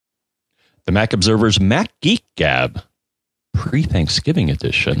The Mac Observer's Mac Geek Gab, pre-Thanksgiving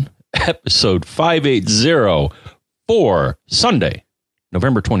edition, episode 580 for Sunday,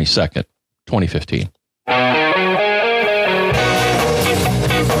 November 22nd, 2015.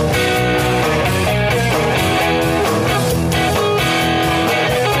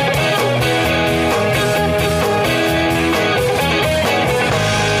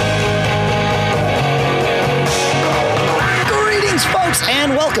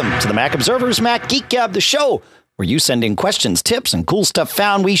 And welcome to the Mac Observer's Mac Geek Gab, the show where you send in questions, tips, and cool stuff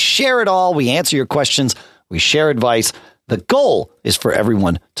found. We share it all. We answer your questions. We share advice. The goal is for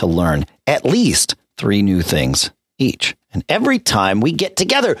everyone to learn at least 3 new things each. And every time we get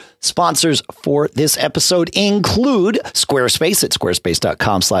together, sponsors for this episode include Squarespace at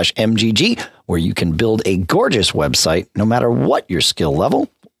squarespace.com/MGG, where you can build a gorgeous website no matter what your skill level.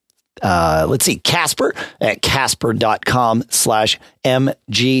 Let's see, Casper at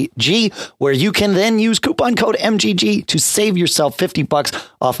casper.com/MGG, where you can then use coupon code MGG to save yourself $50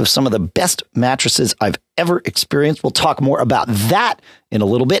 off of some of the best mattresses I've ever experienced. We'll talk more about that in a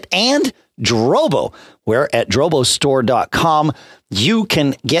little bit. And Drobo, where at drobostore.com, you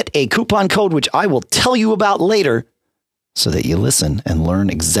can get a coupon code, which I will tell you about later, so that you listen and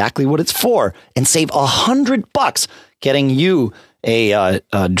learn exactly what it's for and save $100 getting you a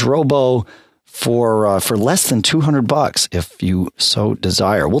Drobo for less than $200 if you so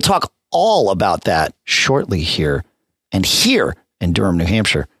desire. We'll talk all about that shortly here. And here in Durham, New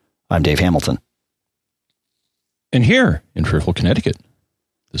Hampshire, I'm Dave Hamilton. And here in Fairfield, Connecticut,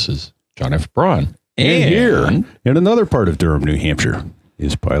 this is John F. Braun. And here in another part of Durham, New Hampshire,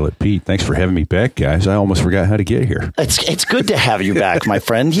 is Pilot Pete. Thanks for having me back, guys. I almost forgot how to get here. It's good to have you back, my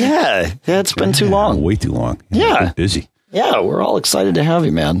friend. Yeah, it's been too long. Way too long. Yeah. I've been busy. Yeah, we're all excited to have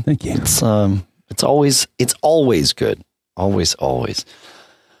you, man. Thank you. It's always good. Always.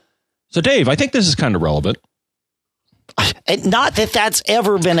 So, Dave, I think this is kind of relevant. Not that that's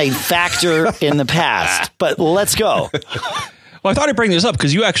ever been a factor in the past, but let's go. Well, I thought I'd bring this up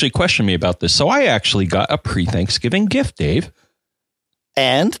because you actually questioned me about this. So I actually got a pre-Thanksgiving gift, Dave.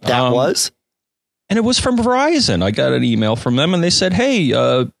 And that was? And it was from Verizon. I got an email from them and they said, hey,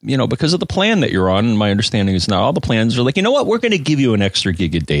 because of the plan that you're on, and my understanding is now all the plans are like, you know what, we're going to give you an extra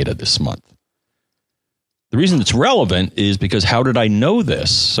gig of data this month. The reason it's relevant is because how did I know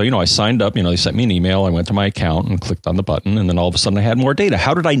this? So, I signed up, they sent me an email. I went to my account and clicked on the button, and then all of a sudden I had more data.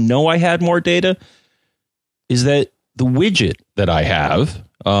 How did I know I had more data? Is that the widget that I have,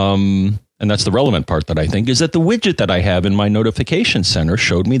 and that's the relevant part that I think, is that the widget that I have in my notification center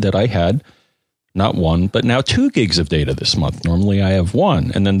showed me that I had not 1, but now 2 gigs of data this month. Normally I have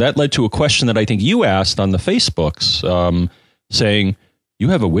 1. And then that led to a question that I think you asked on the Facebooks, saying, you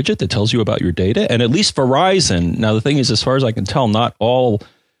have a widget that tells you about your data? And at least Verizon, now the thing is, as far as I can tell, not all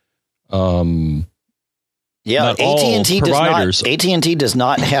AT&T does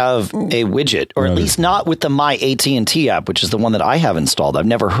not have a widget, or at least not with the My AT&T app, which is the one that I have installed. I've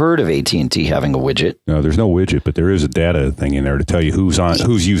never heard of AT&T having a widget. No, there's no widget, but there is a data thing in there to tell you who's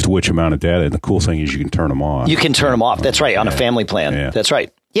used which amount of data. And the cool thing is you can turn them off. You can turn them off. That's right. On a family plan. Yeah. That's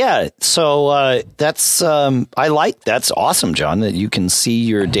right. Yeah. So that's awesome, John, that you can see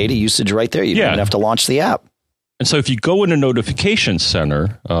your data usage right there. You don't even have to launch the app. And so if you go in a notification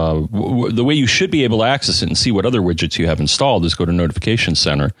center, the way you should be able to access it and see what other widgets you have installed is go to Notification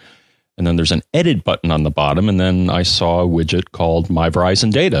Center. And then there's an edit button on the bottom. And then I saw a widget called My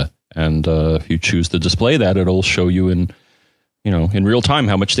Verizon Data. And if you choose to display that, it'll show you in real time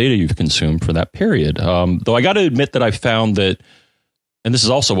how much data you've consumed for that period. Though I got to admit that I found that, and this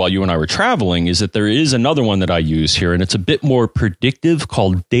is also while you and I were traveling, is that there is another one that I use here, and it's a bit more predictive,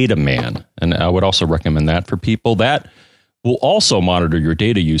 called DataMan. And I would also recommend that for people. That will also monitor your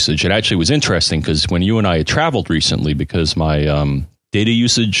data usage. It actually was interesting because when you and I had traveled recently, because my data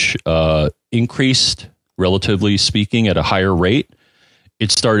usage increased, relatively speaking, at a higher rate,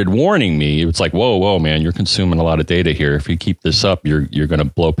 it started warning me. It's like, whoa, man, you're consuming a lot of data here. If you keep this up, you're going to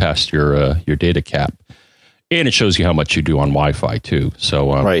blow past your data cap. And it shows you how much you do on Wi-Fi too.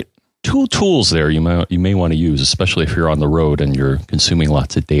 So, right. 2 tools there you may want to use, especially if you're on the road and you're consuming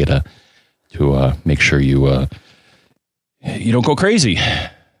lots of data, to make sure you don't go crazy.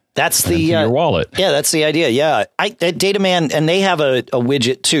 That's the your wallet. Yeah, that's the idea. Yeah, DataMan, and they have a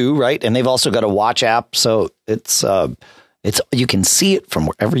widget too, right? And they've also got a watch app, so it's you can see it from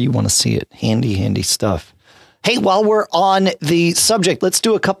wherever you want to see it. Handy stuff. Hey, while we're on the subject, let's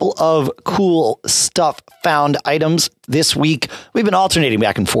do a couple of cool stuff found items this week. We've been alternating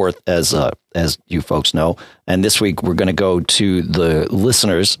back and forth, as you folks know. And this week, we're going to go to the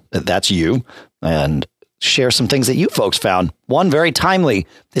listeners. That's you. And share some things that you folks found. One, very timely.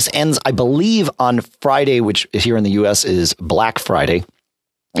 This ends, I believe, on Friday, which here in the U.S. is Black Friday.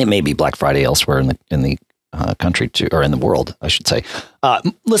 It may be Black Friday elsewhere in the country too, or in the world, I should say.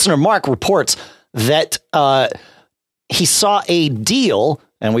 Listener Mark reports that he saw a deal,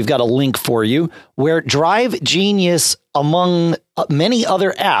 and we've got a link for you, where Drive Genius, among many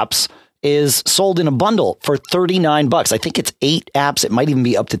other apps, is sold in a bundle for $39. I think it's 8 apps. It might even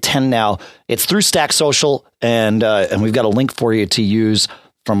be up to 10 now. It's through Stack Social, and we've got a link for you to use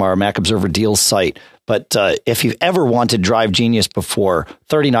from our Mac Observer Deals site. But if you've ever wanted Drive Genius before,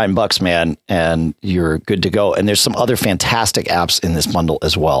 $39, man, and you're good to go. And there's some other fantastic apps in this bundle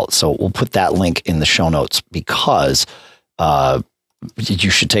as well. So we'll put that link in the show notes because you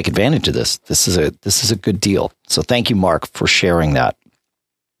should take advantage of this. This is a good deal. So thank you, Mark, for sharing that.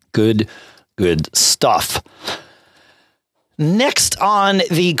 Good stuff. Next on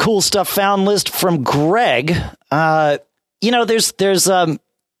the cool stuff found list from Greg, there's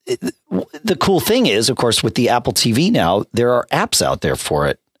the cool thing is, of course, with the Apple TV now, there are apps out there for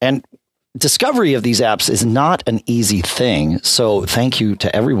it. And discovery of these apps is not an easy thing. So thank you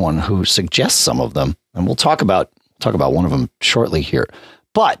to everyone who suggests some of them. And we'll talk about one of them shortly here.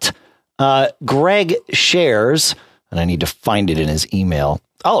 But Greg shares, and I need to find it in his email.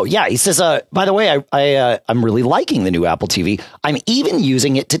 Oh, yeah. He says, by the way, I'm really liking the new Apple TV. I'm even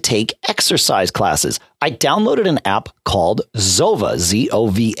using it to take exercise classes. I downloaded an app called Zova,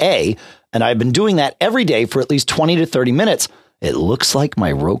 Z-O-V-A, and I've been doing that every day for at least 20 to 30 minutes. It looks like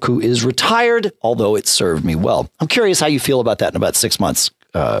my Roku is retired, although it served me well. I'm curious how you feel about that in about 6 months,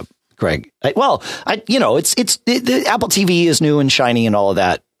 Greg. The Apple TV is new and shiny and all of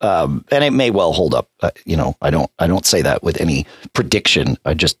that. And it may well hold up. I don't say that with any prediction.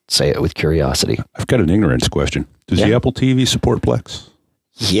 I just say it with curiosity. I've got an ignorance question. Does the Apple TV support Plex?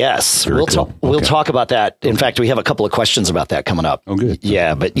 Yes. Very cool. We'll talk about that. In fact, we have a couple of questions about that coming up. Oh, good.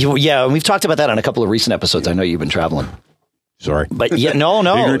 Yeah. But we've talked about that on a couple of recent episodes. I know you've been traveling. Sorry. But yeah, no.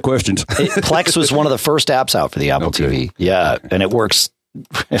 Ignorant questions. Plex was one of the first apps out for the Apple TV. Yeah. And it works.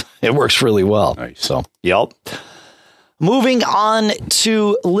 It works really well. Nice. So, yep. Moving on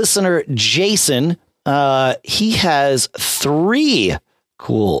to listener Jason. He has 3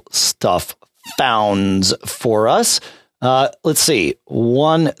 cool stuff founds for us. Let's see.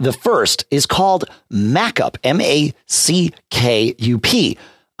 The first is called Mackup, M-A-C-K-U-P.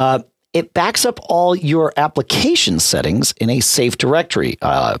 It backs up all your application settings in a safe directory,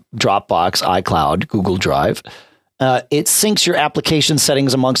 Dropbox, iCloud, Google Drive. It syncs your application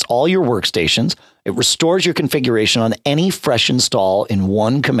settings amongst all your workstations. It restores your configuration on any fresh install in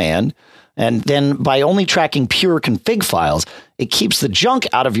one command. And then by only tracking pure config files, it keeps the junk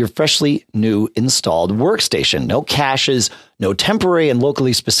out of your freshly new installed workstation. No caches, no temporary and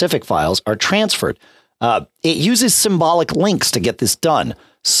locally specific files are transferred. It uses symbolic links to get this done.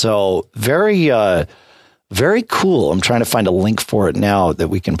 So very cool. I'm trying to find a link for it now that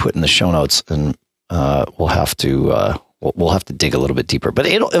we can put in the show notes, and we'll have to dig a little bit deeper, but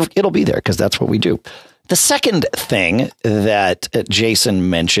it'll be there because that's what we do. The second thing that Jason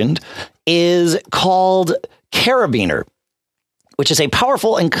mentioned is called Carabiner, which is a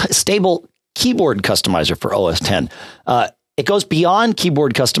powerful and stable keyboard customizer for OS X. It goes beyond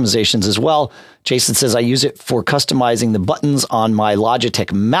keyboard customizations as well. Jason says, I use it for customizing the buttons on my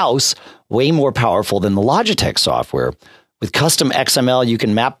Logitech mouse, way more powerful than the Logitech software. With custom XML, you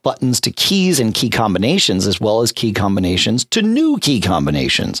can map buttons to keys and key combinations, as well as key combinations to new key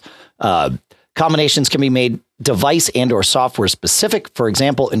combinations. Combinations can be made device and or software specific. For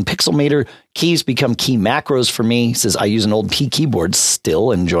example, in Pixelmator, keys become key macros for me. He says, I use an old P keyboard,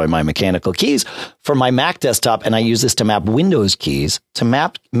 still enjoy my mechanical keys for my Mac desktop, and I use this to map Windows keys to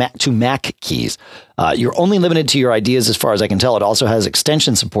Mac keys. You're only limited to your ideas as far as I can tell. It also has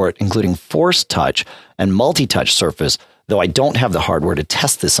extension support, including Force Touch and Multi-Touch Surface, though I don't have the hardware to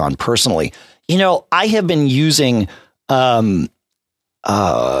test this on personally. I have been using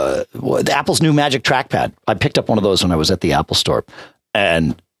Apple's new Magic Trackpad. I picked up one of those when I was at the Apple Store,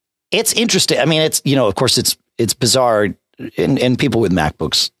 and it's interesting. I mean, it's of course it's bizarre, and people with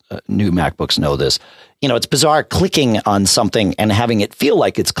MacBooks, new MacBooks, know this. It's bizarre clicking on something and having it feel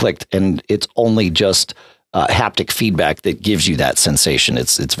like it's clicked, and it's only just haptic feedback that gives you that sensation.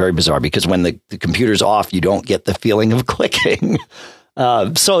 It's very bizarre because when the computer's off, you don't get the feeling of clicking.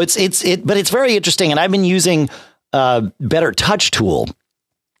 So but it's very interesting, and I've been using Better Touch Tool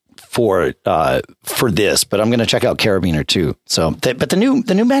for this, but I'm going to check out Carabiner too. So, but the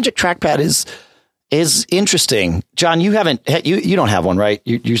new Magic Trackpad is interesting. John, you don't have one, right?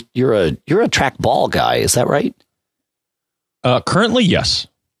 You're a trackball guy, is that right? Currently, yes.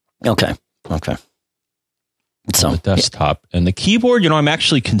 Okay. on the desktop. And the keyboard, I'm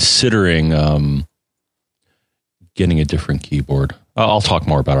actually considering getting a different keyboard. I'll talk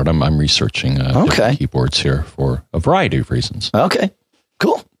more about it. I'm researching different keyboards here for a variety of reasons. Okay,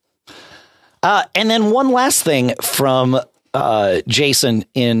 cool. And then one last thing from Jason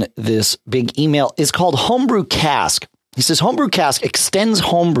in this big email is called Homebrew Cask. He says, Homebrew Cask extends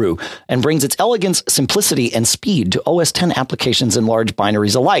homebrew and brings its elegance, simplicity, and speed to OS X applications and large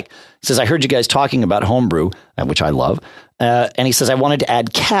binaries alike. He says, I heard you guys talking about homebrew, which I love. And he says, I wanted to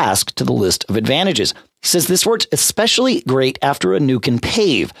add Cask to the list of advantages. He says, this works especially great after a nuke and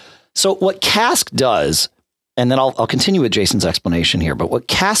pave. So what Cask does, and then I'll continue with Jason's explanation here, but what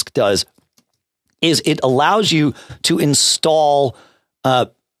Cask does is it allows you to install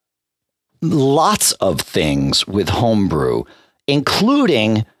lots of things with Homebrew,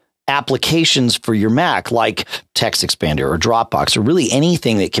 including applications for your Mac like Text Expander or Dropbox or really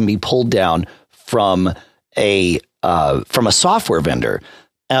anything that can be pulled down from a software vendor.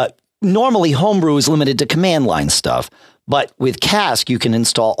 Normally, Homebrew is limited to command line stuff, but with Cask, you can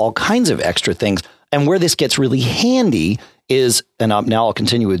install all kinds of extra things. And where this gets really handy is, and now I'll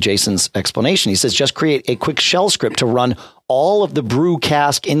continue with Jason's explanation. He says, just create a quick shell script to run all of the brew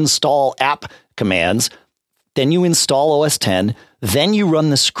cask install app commands. Then you install OS X. Then you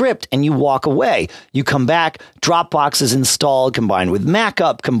run the script and you walk away. You come back, Dropbox is installed, combined with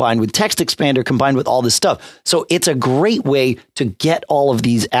Mackup, combined with Text Expander, combined with all this stuff. So it's a great way to get all of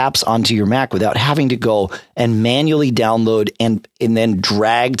these apps onto your Mac without having to go and manually download and then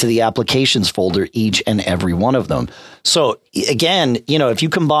drag to the applications folder each and every one of them. So again, if you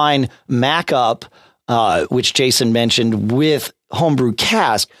combine Mackup, which Jason mentioned, with Homebrew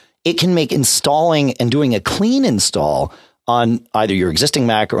Cask, it can make installing and doing a clean install on either your existing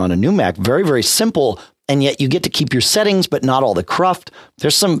Mac or on a new Mac very, very simple. And yet you get to keep your settings, but not all the cruft.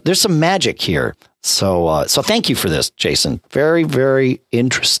 There's some magic here. So thank you for this, Jason. Very, very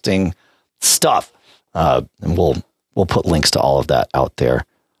interesting stuff. And we'll put links to all of that out there,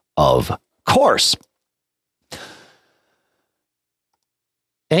 of course.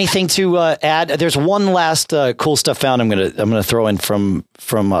 Anything to add? There's one last cool stuff found. I'm gonna throw in from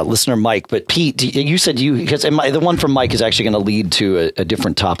listener Mike. But Pete, you said because the one from Mike is actually going to lead to a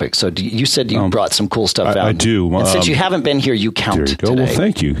different topic. So you said you brought some cool stuff out. I do. And since you haven't been here, you count. There you go. Today. Well,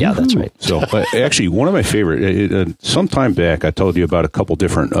 thank you. Yeah, that's right. So actually, one of my favorite. Some time back, I told you about a couple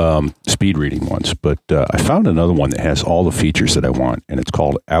different speed reading ones, but I found another one that has all the features that I want, and it's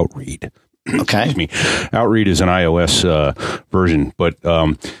called Outread. Okay. Excuse me. Outread is an iOS version, but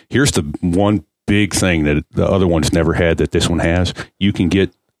here's the one big thing that the other ones never had that this one has. You can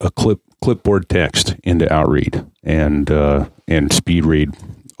get a clipboard text into Outread and speed read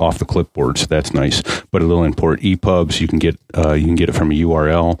off the clipboard, so that's nice. But it'll import EPUBs. You can get it from a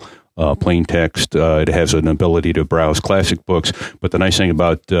URL. Plain text. It has an ability to browse classic books. But the nice thing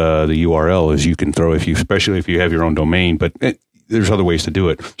about the URL is you can throw, especially if you have your own domain, but there's other ways to do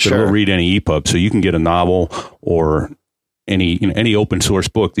it. So sure. It'll read any EPUB. So you can get a novel or any open source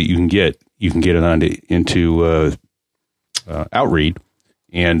book that you can get it into Outread,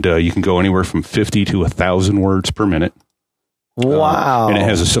 and you can go anywhere from 50 to 1,000 words per minute. Wow. And it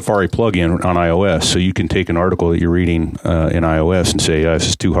has a Safari plugin on iOS, so you can take an article that you're reading in iOS and say, this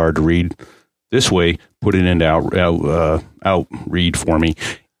is too hard to read this way, put it into Outread for me,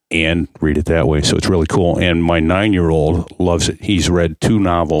 and read it that way. So it's really cool. And my 9-year-old loves it. He's read 2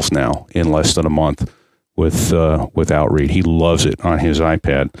 novels now in less than a month with Outread. He loves it on his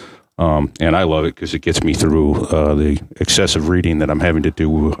iPad. And I love it because it gets me through the excessive reading that I'm having to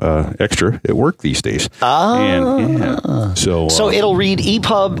do extra at work these days. So it'll read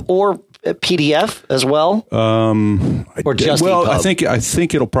EPUB or PDF as well, or just EPUB? I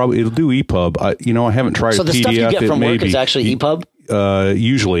think it'll do EPUB. I haven't tried. So the PDF, stuff you get from work is actually EPUB.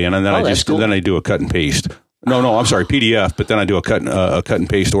 Usually, and then I do a cut and paste. No, I'm sorry, PDF. But then I do a cut and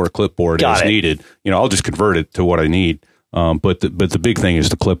paste or a clipboard as needed. I'll just convert it to what I need. But the big thing is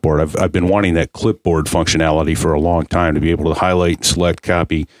the clipboard. I've been wanting that clipboard functionality for a long time, to be able to highlight, select,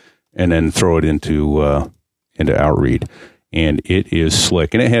 copy, and then throw it into Outread. And it is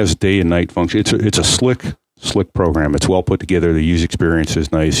slick, and it has day and night function. It's a slick program. It's well put together. The user experience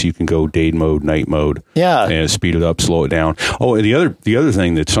is nice. You can go day mode, night mode, and speed it up, slow it down. Oh, and the other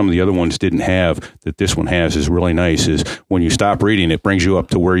thing that some of the other ones didn't have that this one has is really nice is when you stop reading, it brings you up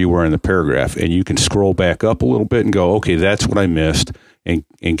to where you were in the paragraph, and you can scroll back up a little bit and go, okay, that's what I missed, and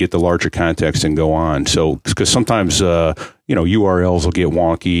get the larger context and go on. So, because sometimes URLs will get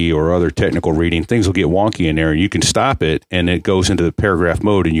wonky, or other technical reading things will get wonky in there, and you can stop it, and it goes into the paragraph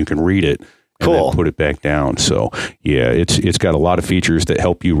mode, and you can read it. and then put it back down. So yeah, it's got a lot of features that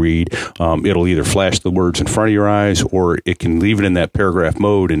help you read. It'll either flash the words in front of your eyes, or it can leave it in that paragraph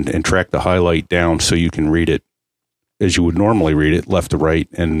mode and track the highlight down so you can read it as you would normally read it, left to right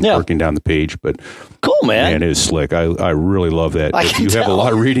and working down the page. But cool, man, it is slick. I really love that. If you have a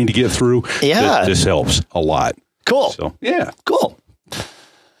lot of reading to get through, this helps a lot. Cool. So yeah, cool.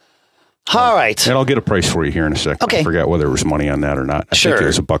 All right. And I'll get a price for you here in a second. Okay. I forgot whether it was money on that or not. I think it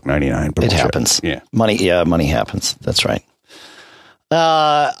was $1.99. But it happens. Yeah. Money happens. That's right.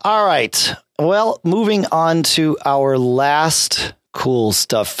 All right. Well, moving on to our last cool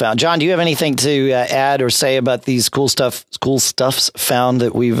stuff found. John, do you have anything to add or say about these cool stuffs found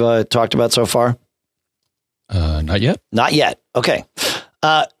that we've talked about so far? Not yet. Not yet. Okay.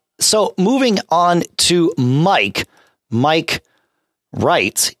 So moving on to Mike. Mike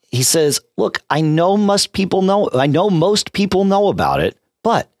writes, he says, look, I know most people know about it,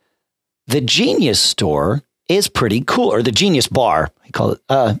 but the Genius Store is pretty cool, or the Genius Bar. He called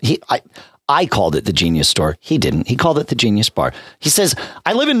it, I called it the Genius Store. He didn't. He called it the Genius Bar. He says,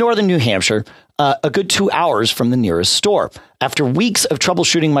 I live in northern New Hampshire, a good 2 hours from the nearest store. After weeks of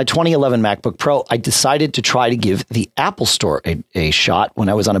troubleshooting my 2011 MacBook Pro, I decided to try to give the Apple Store a shot when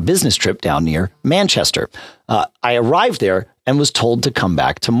I was on a business trip down near Manchester. I arrived there and was told to come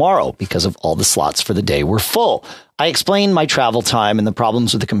back tomorrow because of all the slots for the day were full. I explained my travel time and the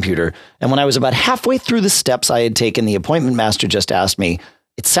problems with the computer. And when I was about halfway through the steps I had taken, the appointment master just asked me,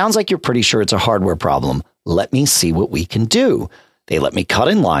 it sounds like you're pretty sure it's a hardware problem. Let me see what we can do. They let me cut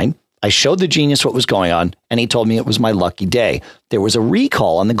in line. I showed the genius what was going on, and he told me it was my lucky day. There was a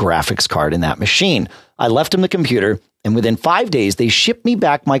recall on the graphics card in that machine. I left him the computer, and within 5 days, they shipped me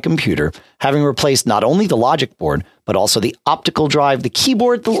back my computer, having replaced not only the logic board, but also the optical drive, the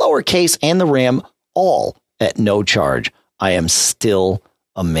keyboard, the lower case, and the RAM, all at no charge. I am still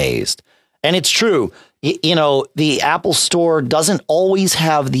amazed. And it's true. You know, the Apple Store doesn't always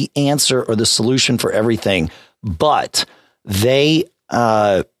have the answer or the solution for everything, but they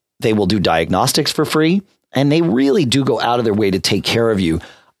will do diagnostics for free, and they really do go out of their way to take care of you.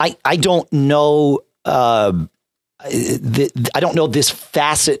 I don't know. I don't know this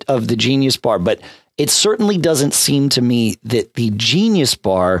facet of the Genius Bar, but it certainly doesn't seem to me that the Genius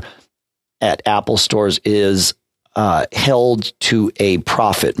Bar at Apple stores is held to a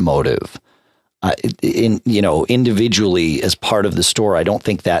profit motive. Individually as part of the store, I don't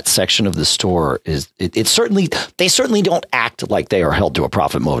think that section of the store is. They certainly don't act like they are held to a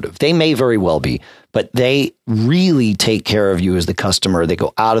profit motive. They may very well be, but they really take care of you as the customer. They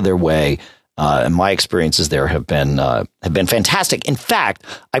go out of their way, and my experiences there have been fantastic. In fact,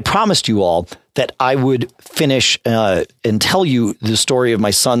 I promised you all that I would finish and tell you the story of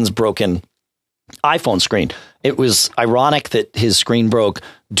my son's broken iPhone screen. It was ironic that his screen broke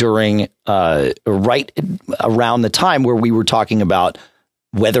during right around the time where we were talking about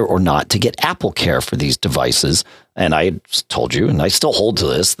whether or not to get Apple Care for these devices. And I told you, and I still hold to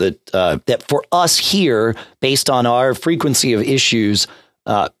this, that for us here, based on our frequency of issues,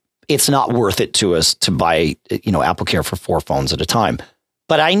 it's not worth it to us to buy, Apple Care for 4 phones at a time.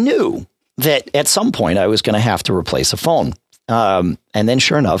 But I knew that at some point I was going to have to replace a phone. And then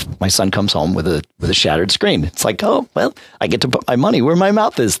sure enough, my son comes home with a shattered screen. It's like, oh, well, I get to put my money where my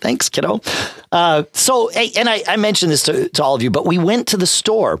mouth is. Thanks, kiddo. So I mentioned this to all of you, but we went to the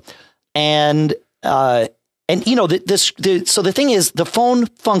store and so the thing is, the phone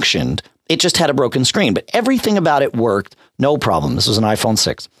functioned. It just had a broken screen, but everything about it worked. No problem. This was an iPhone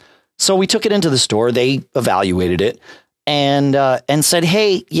 6. So we took it into the store. They evaluated it and said,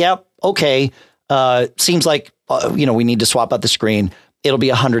 hey, yep, okay. Seems like, we need to swap out the screen. It'll be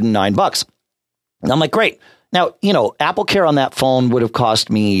 $109. And I'm like, great. Now, Apple Care on that phone would have cost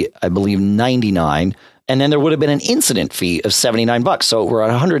me, I believe, $99. And then there would have been an incident fee of $79. So we're at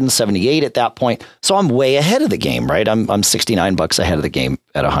 $178 at that point. So I'm way ahead of the game, right? I'm $69 ahead of the game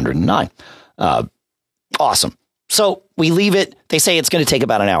at $109. Awesome. So we leave it. They say it's going to take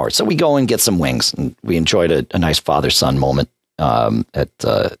about an hour. So we go and get some wings. And we enjoyed a nice father-son moment at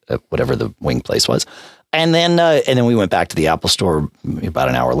whatever the wing place was. And then we went back to the Apple Store about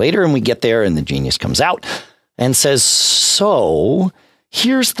an hour later, and we get there, and the genius comes out and says, so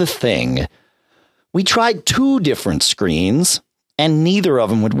here's the thing. We tried 2 different screens, and neither of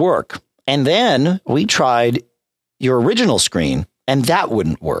them would work. And then we tried your original screen, and that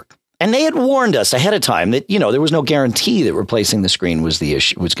wouldn't work. And they had warned us ahead of time that, there was no guarantee that replacing the screen was the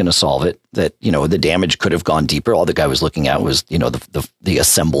issue, was going to solve it, that, the damage could have gone deeper. All the guy was looking at was, the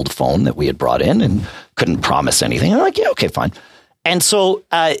assembled phone that we had brought in and couldn't promise anything. I'm like, yeah, okay, fine. And so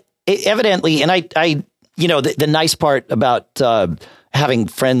evidently, and I the nice part about having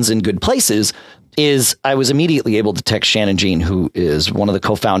friends in good places is I was immediately able to text Shannon Jean, who is one of the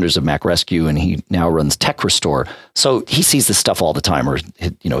co-founders of Mac Rescue, and he now runs Tech Restore. So he sees this stuff all the time, or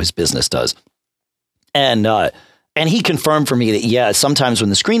his business does. And he confirmed for me that, yeah, sometimes when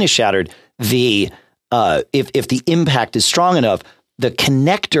the screen is shattered, if the impact is strong enough, the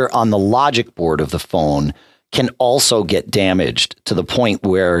connector on the logic board of the phone can also get damaged to the point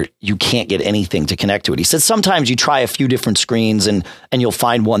where you can't get anything to connect to it. He said sometimes you try a few different screens and you'll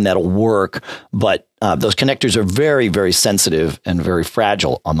find one that'll work, but those connectors are very, very sensitive and very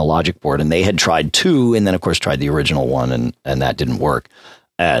fragile on the logic board. And they had tried 2, and then of course tried the original one, and that didn't work.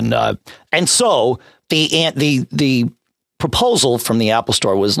 And so the proposal from the Apple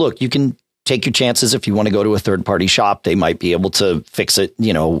Store was, look, you can take your chances. If you want to go to a third-party shop, they might be able to fix it.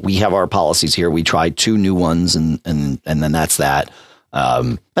 We have our policies here. We tried 2 new ones, and then that's that.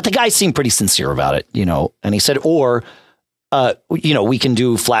 But the guy seemed pretty sincere about it, and he said, we can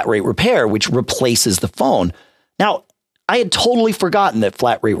do flat rate repair, which replaces the phone. Now, I had totally forgotten that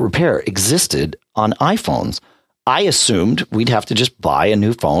flat rate repair existed on iPhones. I assumed we'd have to just buy a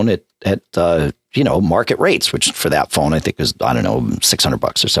new phone at market rates, which for that phone, I think is, I don't know, $600 or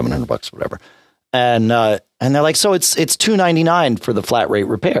 $700, whatever. And they're like, so it's $299 for the flat rate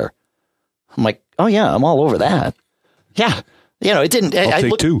repair. I'm like, oh yeah, I'm all over that. Yeah. It didn't, I'll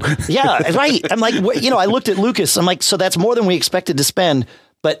take 2. Yeah. Right. I'm like, I looked at Lucas. I'm like, so that's more than we expected to spend,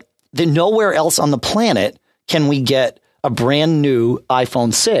 but then nowhere else on the planet can we get a brand new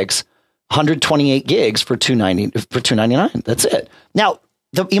iPhone 6, 128 gigs for $299. That's it. Now,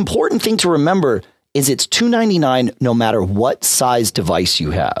 the important thing to remember is it's $299 no matter what size device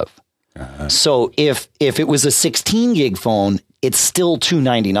you have. Uh-huh. So if it was a 16 gig phone, it's still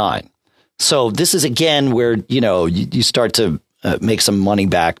 $299. So this is again where you start to make some money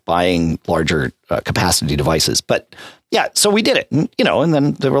back buying larger capacity devices. But yeah, so we did it, and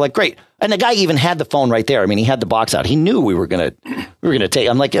then they were like, great. And the guy even had the phone right there. I mean, he had the box out. He knew we were gonna take.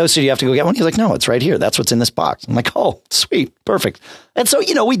 I'm like, oh, so you have to go get one? He's like, no, it's right here. That's what's in this box. I'm like, oh, sweet, perfect. And so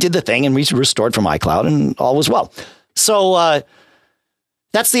we did the thing, and we restored from iCloud, and all was well. So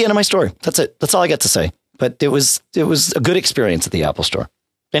that's the end of my story. That's it. That's all I got to say. But it was a good experience at the Apple Store.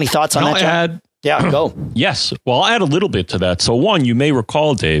 Any thoughts on that, John? Yeah, go. Yes. Well, I'll add a little bit to that. So one, you may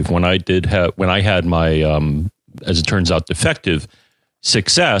recall, Dave, when I had my, as it turns out, defective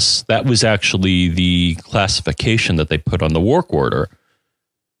 6S, that was actually the classification that they put on the work order.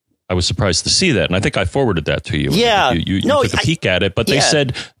 I was surprised to see that. And I think I forwarded that to you. Yeah. You took a peek at it, but they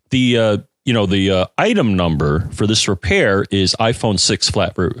said the item number for this repair is iPhone 6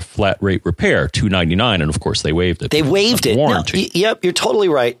 flat rate repair, $299. And of course they waived it. They waived it. Warranty. No, yep. You're totally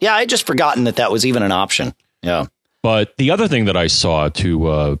right. Yeah. I had just forgotten that was even an option. Yeah. But the other thing that I saw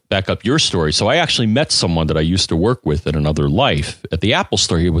to back up your story, so I actually met someone that I used to work with in another life at the Apple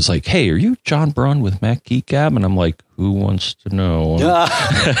Store. He was like, hey, are you John Brunn with Mac Geek Gab? And I'm like, who wants to know?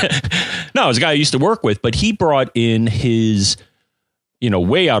 No, it was a guy I used to work with, but he brought in his,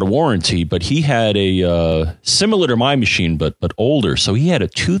 way out of warranty, but he had a similar to my machine, but older. So he had a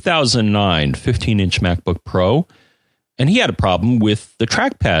 2009 15-inch MacBook Pro, and he had a problem with the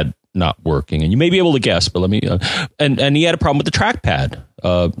trackpad not working. And you may be able to guess, but let me, and he had a problem with the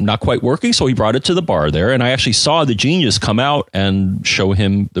trackpad not quite working. So he brought it to the bar there, and I actually saw the genius come out and show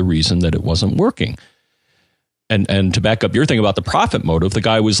him the reason that it wasn't working. And to back up your thing about the profit motive, the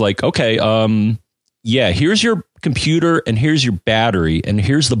guy was like, okay, here's your computer and here's your battery and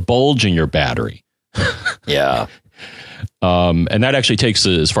here's the bulge in your battery. Yeah. And that actually takes,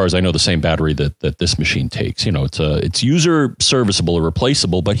 as far as I know, the same battery that this machine takes. It's user serviceable or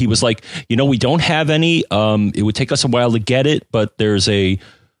replaceable. But he was like, we don't have any. It would take us a while to get it, but there's a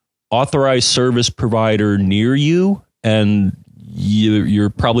authorized service provider near you, and you're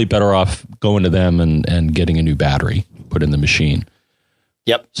probably better off going to them and getting a new battery put in the machine.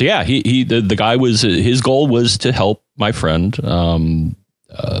 Yep. So yeah, the guy his goal was to help my friend.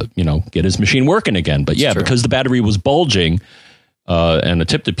 Get his machine working again. But yeah, because the battery was bulging, and a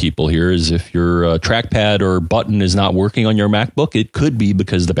tip to people here is if your trackpad or button is not working on your MacBook, it could be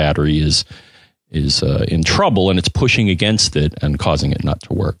because the battery is in trouble and it's pushing against it and causing it not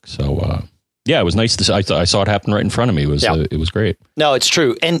to work. So it was nice to see. I saw it happen right in front of me. It was great. No, it's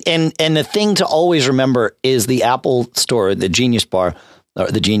true. And the thing to always remember is the Apple Store, the Genius Bar, or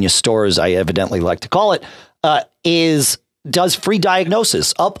the Genius Store, as I evidently like to call it, does free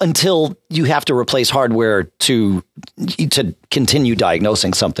diagnosis up until you have to replace hardware to continue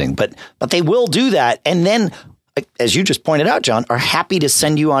diagnosing something. But they will do that. And then, as you just pointed out, John, are happy to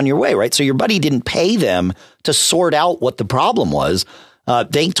send you on your way, right? So your buddy didn't pay them to sort out what the problem was.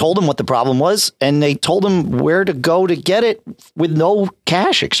 They told him what the problem was, and they told him where to go to get it with no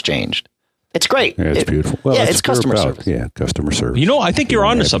cash exchanged. It's great. Yeah, it's beautiful. Well, it's customer service. Yeah, customer service. I think you're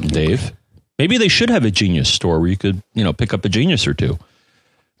onto something, Dave. Maybe they should have a Genius store where you could, pick up a Genius or two.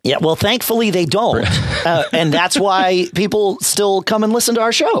 Yeah, well, thankfully they don't. And that's why people still come and listen to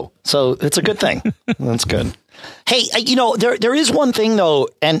our show. So it's a good thing. That's good. Hey, there is one thing, though,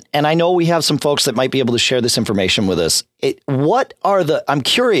 and I know we have some folks that might be able to share this information with us. I'm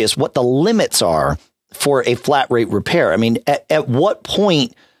curious what the limits are for a flat rate repair. I mean, at what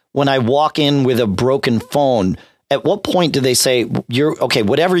point when I walk in with a broken phone, at what point do they say,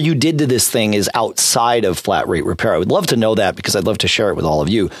 whatever you did to this thing is outside of flat rate repair? I would love to know that because I'd love to share it with all of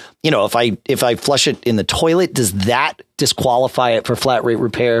you. If I flush it in the toilet, does that disqualify it for flat rate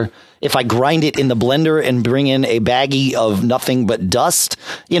repair? If I grind it in the blender and bring in a baggie of nothing but dust,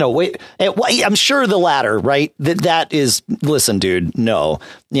 I'm sure the latter, right? That is, listen, dude, no,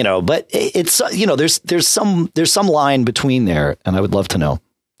 but it's, there's some line between there, and I would love to know.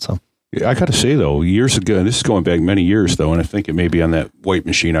 So. I got to say, though, years ago, this is going back many years, though, and I think it may be on that white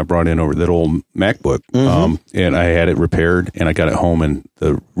machine I brought in over that old MacBook, and I had it repaired, and I got it home, and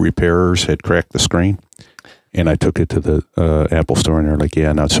the repairers had cracked the screen, and I took it to the Apple store, and they're like,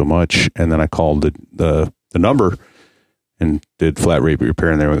 yeah, not so much, and then I called the number and did flat rate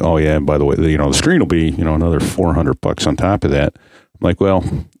repair, and they were like, oh, yeah, and by the way, the screen will be, another $400 on top of that. I'm like, well,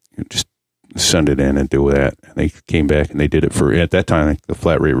 just send it in and do that. And they came back and they did it for, at that time, the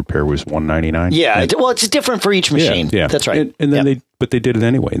flat rate repair was $199. Yeah. Well, it's different for each machine. Yeah. That's right. And then they did it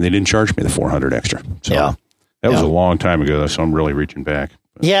anyway, and they didn't charge me the $400 extra. So that was a long time ago, so I'm really reaching back.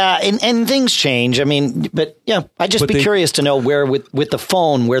 Yeah, and things change. I mean, but I'd just be curious to know where with the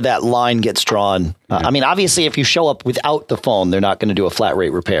phone, where that line gets drawn. I mean, obviously, if you show up without the phone, they're not going to do a flat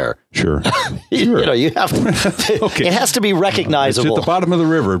rate repair. Sure. You have to, okay. It has to be recognizable. It's at the bottom of the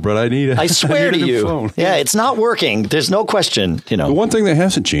river, but I swear to you. Phone. Yeah, it's not working. There's no question. The one thing that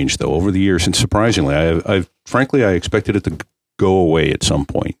hasn't changed, though, over the years, and surprisingly, I expected it to go away at some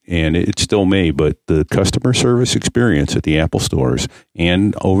point, and it still may, but the customer service experience at the Apple stores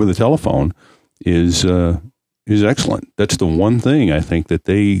and over the telephone is excellent. That's the one thing I think that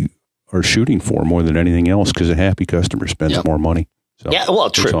they are shooting for more than anything else, because a happy customer spends more money. So yeah,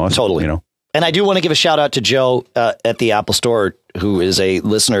 well, true, awesome, totally. And I do want to give a shout out to Joe at the Apple store, who is a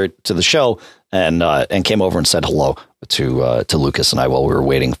listener to the show, and came over and said hello to Lucas and I while we were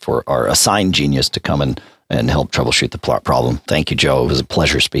waiting for our assigned genius to come and help troubleshoot the problem. Thank you, Joe. It was a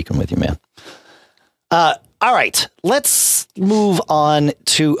pleasure speaking with you, man. All right, let's move on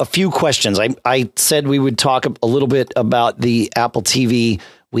to a few questions. I said we would talk a little bit about the Apple TV.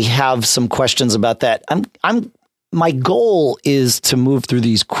 We have some questions about that. My goal is to move through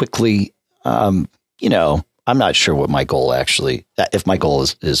these quickly. I'm not sure what my goal actually, if my goal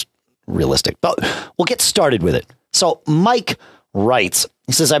is realistic, but we'll get started with it. So Mike writes,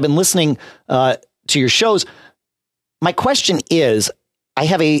 he says, I've been listening to your shows. My question is, I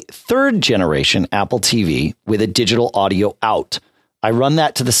have a third generation Apple TV with a digital audio out. I run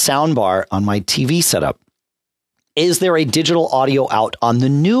that to the soundbar on my TV setup. Is there a digital audio out on the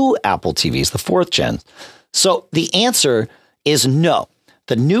new Apple TVs, the fourth gen? So the answer is no.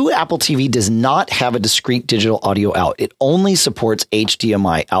 The new Apple TV does not have a discrete digital audio out. It only supports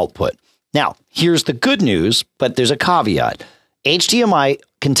HDMI output. Now, here's the good news, but there's a caveat. HDMI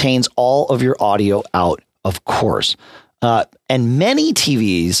contains all of your audio out, of course. And many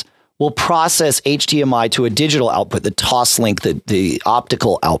TVs will process HDMI to a digital output. The Toslink, the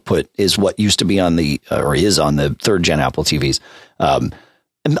optical output, is what used to be on is on the third gen Apple TVs.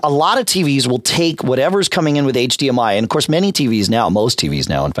 And a lot of TVs will take whatever's coming in with HDMI. And of course, most TVs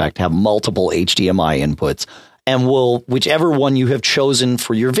now, in fact, have multiple HDMI inputs, and whichever one you have chosen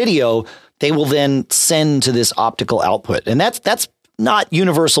for your video, they will then send to this optical output. And that's not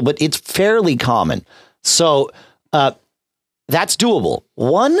universal, but it's fairly common. So that's doable.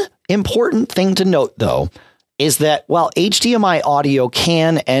 One important thing to note, though, is that while HDMI audio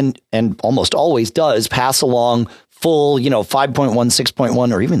can and almost always does pass along full, 5.1,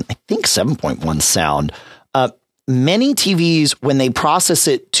 6.1, or even I think 7.1 sound, many TVs, when they process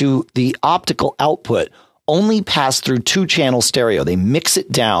it to the optical output, only pass through 2-channel stereo. They mix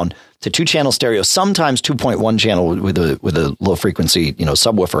it down to 2-channel stereo, sometimes 2.1 channel with a low frequency,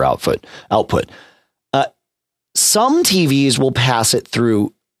 subwoofer output. Some TVs will pass it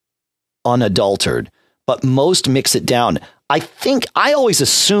through unadulterated, but most mix it down. I always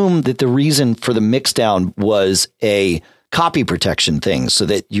assumed that the reason for the mix down was a copy protection thing, so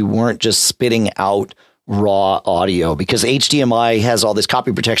that you weren't just spitting out raw audio, because HDMI has all this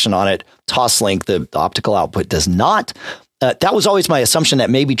copy protection on it. Toslink, the optical output, does not. That was always my assumption. That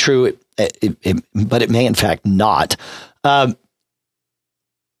may be true, but it may in fact not.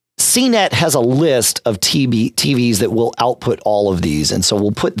 CNET has a list of TVs that will output all of these, and so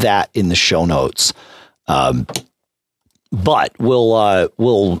we'll put that in the show notes. But we'll and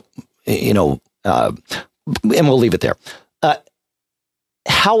we'll leave it there.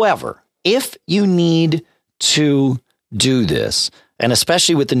 However, if you need to do this, and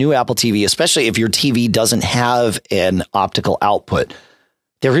especially with the new Apple TV, especially if your TV doesn't have an optical output,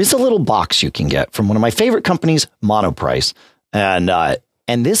 there is a little box you can get from one of my favorite companies, Monoprice.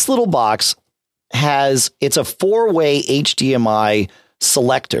 And this little box it's a 4-way HDMI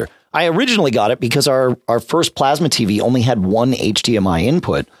selector. I originally got it because our first plasma TV only had one HDMI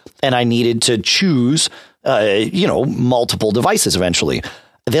input, and I needed to choose, multiple devices eventually.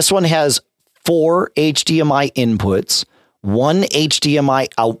 This one has 4 HDMI inputs, 1 HDMI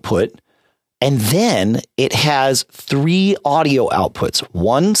output, and then it has 3 audio outputs.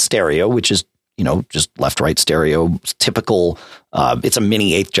 1 stereo, which is, just left-right stereo, typical. It's a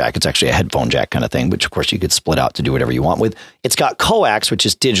mini 8th jack. It's actually a headphone jack kind of thing, which of course you could split out to do whatever you want with. It's got coax, which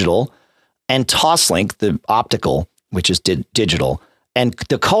is digital, and Toslink, the optical, which is digital. And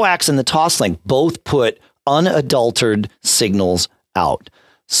the coax and the Toslink both put unadulterated signals out.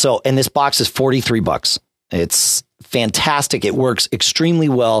 So, and this box is $43. It's fantastic. It works extremely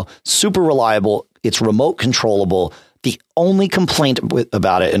well, super reliable. It's remote controllable. The only complaint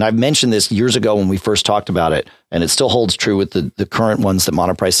about it, and I've mentioned this years ago when we first talked about it, and it still holds true with the current ones that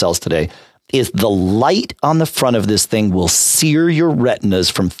Monoprice sells today, is the light on the front of this thing will sear your retinas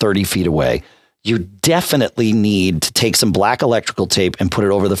from 30 feet away. You definitely need to take some black electrical tape and put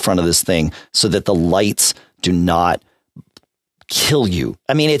it over the front of this thing so that the lights do not kill you.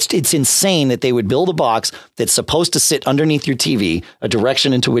 I mean, it's insane that they would build a box that's supposed to sit underneath your TV, a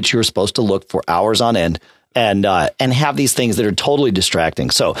direction into which you're supposed to look for hours on end, and have these things that are totally distracting.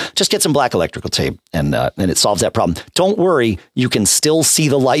 So just get some black electrical tape and it solves that problem. Don't worry, you can still see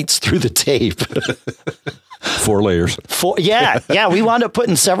the lights through the tape. 4 layers. Yeah. We wound up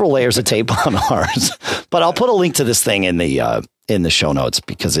putting several layers of tape on ours, but I'll put a link to this thing in the show notes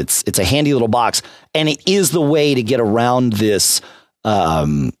because it's a handy little box, and it is the way to get around this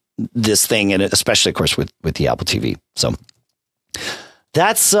thing, and especially of course with the Apple TV. So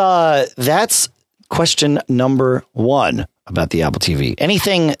that's question number 1 about the Apple TV.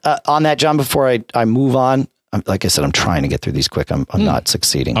 Anything on that, John, before I move on? Like I said, I'm trying to get through these quick. I'm not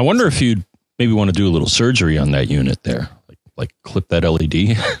succeeding. I wonder if you'd maybe want to do a little surgery on that unit there. Like clip that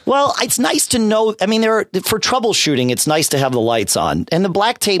LED. Well, it's nice to know. I mean, for troubleshooting, it's nice to have the lights on, and the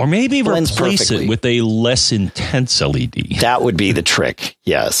black tape, or maybe replace it with a less intense LED. That would be the trick.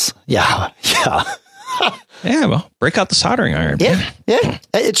 Yes. Yeah. Yeah, well, break out the soldering iron. Yeah,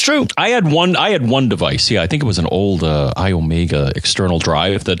 it's true. I had one device. Yeah, I think it was an old iOmega external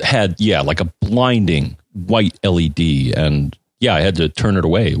drive that had like a blinding white LED, and yeah, I had to turn it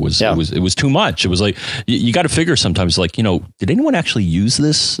away. It was too much. It was like you got to figure sometimes, like, did anyone actually use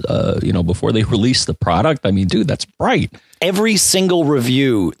this before they released the product? I mean, dude, that's bright. Every single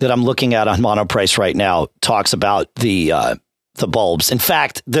review that I'm looking at on Monoprice right now talks about the bulbs. In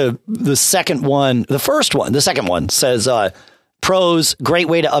fact, the second one says pros, great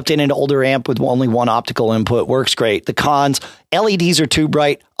way to update an older amp with only one optical input, works great. The cons, LEDs are too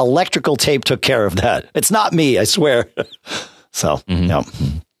bright. Electrical tape took care of that. It's not me, I swear. So,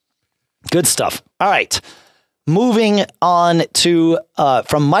 good stuff. All right. Moving on to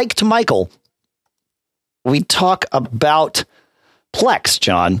from Mike to Michael, we talk about Plex,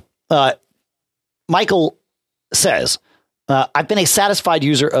 John. Michael says, I've been a satisfied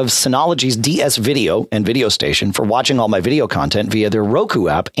user of Synology's DS Video and Video Station for watching all my video content via their Roku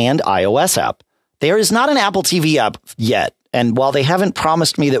app and iOS app. There is not an Apple TV app yet, and while they haven't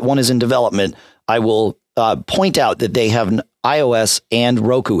promised me that one is in development, I will point out that they have an iOS and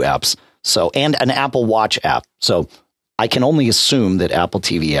Roku apps, and an Apple Watch app. So I can only assume that Apple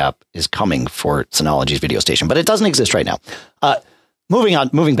TV app is coming for Synology's Video Station, but it doesn't exist right now.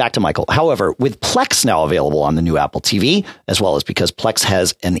 Moving back to Michael. However, with Plex now available on the new Apple TV, as well as because Plex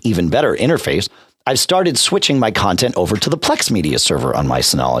has an even better interface, I've started switching my content over to the Plex media server on my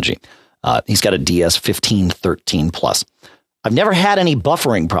Synology. He's got a DS1513 Plus. I've never had any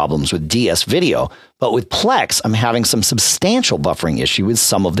buffering problems with DS Video, but with Plex, I'm having some substantial buffering issue with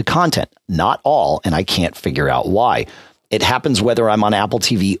some of the content. Not all, and I can't figure out why. It happens whether I'm on Apple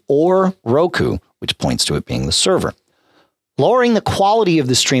TV or Roku, which points to it being the server. Lowering the quality of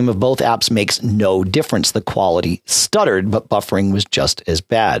the stream of both apps makes no difference. The quality stuttered, but buffering was just as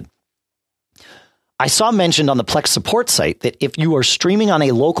bad. I saw mentioned on the Plex support site that if you are streaming on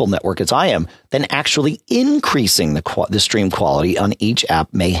a local network, as I am, then actually increasing the stream quality on each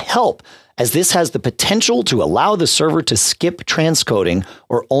app may help, as this has the potential to allow the server to skip transcoding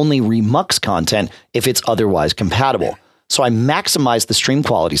or only remux content if it's otherwise compatible. So I maximized the stream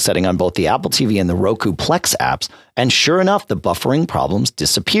quality setting on both the Apple TV and the Roku Plex apps, and sure enough, the buffering problems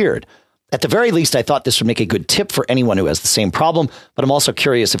disappeared. At the very least, I thought this would make a good tip for anyone who has the same problem, but I'm also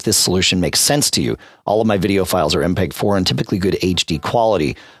curious if this solution makes sense to you. All of my video files are MPEG-4 and typically good HD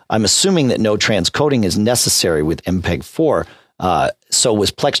quality. I'm assuming that no transcoding is necessary with MPEG-4. So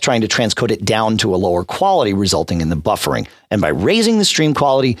was Plex trying to transcode it down to a lower quality, resulting in the buffering? And by raising the stream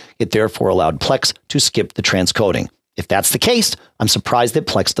quality, it therefore allowed Plex to skip the transcoding. If that's the case, I'm surprised that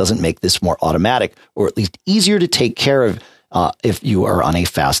Plex doesn't make this more automatic, or at least easier to take care of if you are on a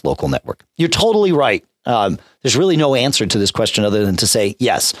fast local network. You're totally right. There's really no answer to this question other than to say,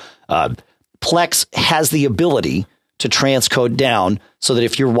 yes, Plex has the ability to transcode down so that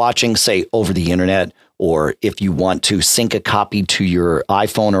if you're watching, say, over the internet, or if you want to sync a copy to your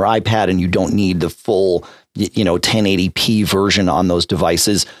iPhone or iPad and you don't need the full 1080p version on those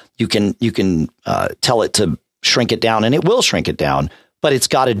devices, you can tell it to shrink it down, and it will shrink it down, but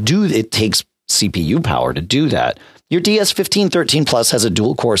it takes CPU power to do that. Your DS1513 Plus has a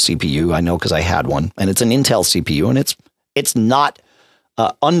dual core CPU. I know because I had one, and it's an Intel CPU, and it's not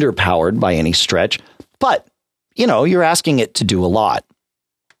underpowered by any stretch, but you're asking it to do a lot,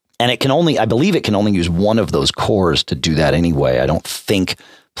 and I believe it can only use one of those cores to do that anyway. I don't think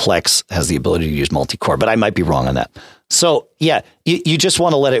Plex has the ability to use multi-core, but I might be wrong on that. So yeah, you just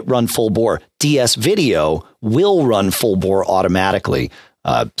want to let it run full bore. DS Video will run full bore automatically.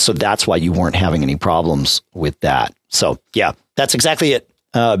 So that's why you weren't having any problems with that. So yeah, that's exactly it.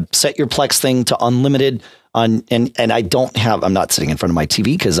 Set your Plex thing to unlimited and I'm not sitting in front of my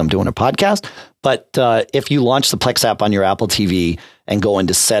TV because I'm doing a podcast, but if you launch the Plex app on your Apple TV and go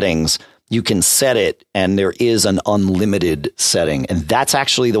into settings, you can set it, and there is an unlimited setting. And that's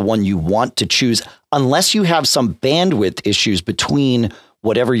actually the one you want to choose, unless you have some bandwidth issues between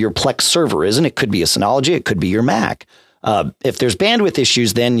whatever your Plex server is. And it could be a Synology, it could be your Mac. If there's bandwidth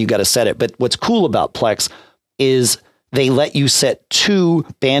issues, then you got to set it. But what's cool about Plex is they let you set two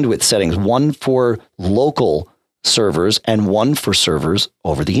bandwidth settings, one for local servers and one for servers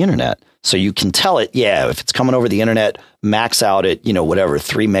over the internet. So you can tell it, if it's coming over the internet, max out at, 3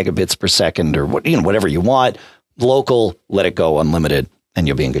 megabits per second or whatever you want. Local, let it go unlimited, and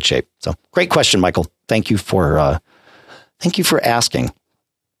you'll be in good shape. So great question, Michael. Thank you for asking.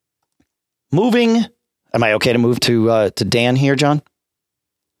 Moving. Am I okay to move to Dan here, John?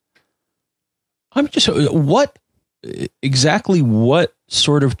 I'm just what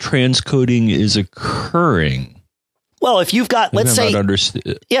sort of transcoding is occurring? Well, if you've got, let's say,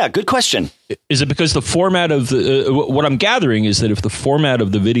 yeah, good question. Is it because the format of the what I'm gathering is that if the format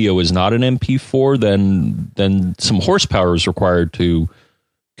of the video is not an MP4, then some horsepower is required to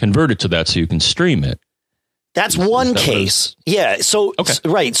convert it to that so you can stream it. That's one case. Yeah. So, okay.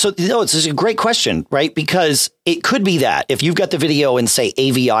 Right. So, it's a great question, right? Because it could be that if you've got the video in, say,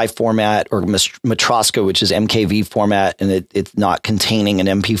 AVI format or Matroska, which is MKV format, and it's not containing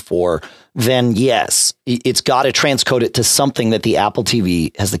an MP4, then yes, it's got to transcode it to something that the Apple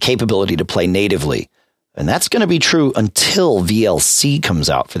TV has the capability to play natively. And that's going to be true until VLC comes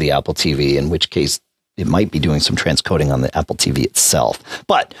out for the Apple TV, in which case it might be doing some transcoding on the Apple TV itself.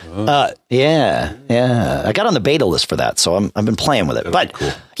 But yeah, I got on the beta list for that, so I've been playing with it. But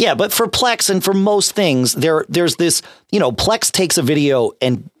cool. Yeah, but for Plex and for most things, there's this, Plex takes a video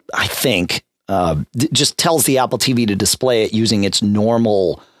and I think just tells the Apple TV to display it using its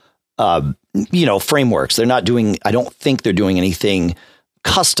normal frameworks. I don't think they're doing anything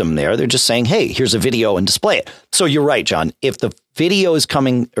custom there. They're just saying, hey, here's a video and display it. So you're right, John. If the video is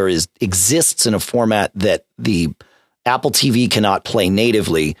coming or exists in a format that the Apple TV cannot play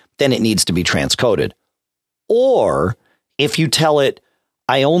natively, then it needs to be transcoded. Or if you tell it,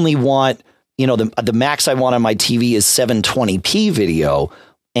 I only want, the max I want on my TV is 720p video,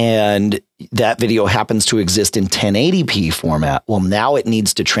 and that video happens to exist in 1080p format. Well, now it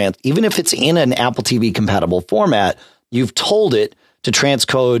needs to even if it's in an Apple TV compatible format, you've told it to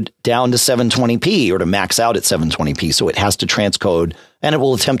transcode down to 720p or to max out at 720p. So it has to transcode, and it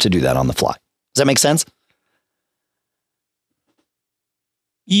will attempt to do that on the fly. Does that make sense?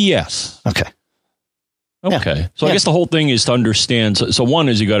 Yes. Okay. Yeah. So I guess the whole thing is to understand. So one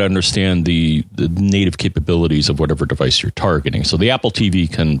is you got to understand the native capabilities of whatever device you're targeting. So the Apple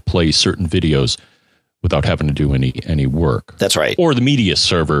TV can play certain videos without having to do any work. That's right. Or the media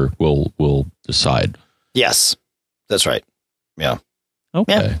server will decide. Yes, that's right. Yeah.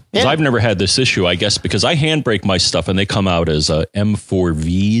 Okay. Yeah. I've never had this issue, I guess, because I handbrake my stuff and they come out as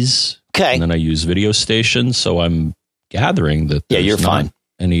M4Vs. Okay. And then I use Video Station. So I'm gathering that you're fine.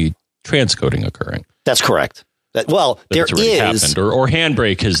 Any transcoding occurring. That's correct. There is. Happened, or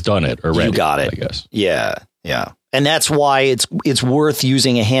Handbrake has done it already. You got it. I guess. Yeah. And that's why it's worth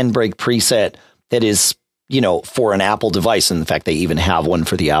using a Handbrake preset that is, for an Apple device. And in fact, they even have one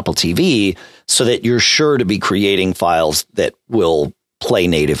for the Apple TV so that you're sure to be creating files that will play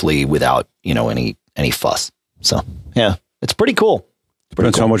natively without, any fuss. So, yeah, it's pretty cool.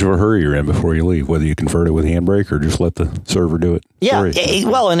 Depends how much of a hurry you're in before you leave, whether you convert it with Handbrake or just let the server do it. Yeah,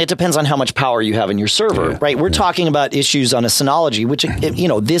 and it depends on how much power you have in your server, right? We're talking about issues on a Synology, which,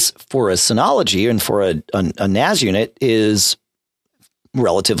 this for a Synology and for a NAS unit is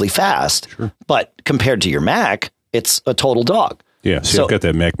relatively fast. Sure. But compared to your Mac, it's a total dog. Yeah, so I've got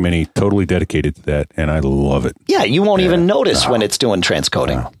that Mac Mini totally dedicated to that, and I love it. Yeah, you won't even notice when it's doing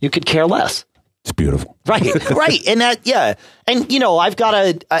transcoding. You could care less. It's beautiful. Right. And that, yeah. And, I've got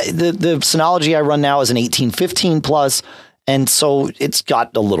the Synology I run now is an 1815 Plus. And so it's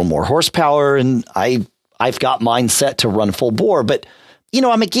got a little more horsepower and I've got mine set to run full bore. But,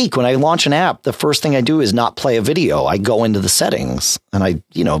 I'm a geek. When I launch an app, the first thing I do is not play a video. I go into the settings and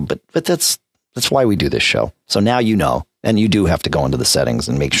but that's why we do this show. So now and you do have to go into the settings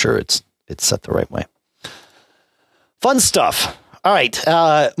and make sure it's set the right way. Fun stuff. All right,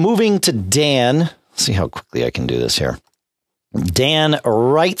 moving to Dan. Let's see how quickly I can do this here. Dan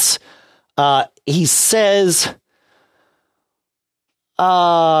writes, he says,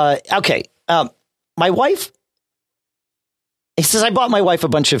 okay, my wife, he says, I bought my wife a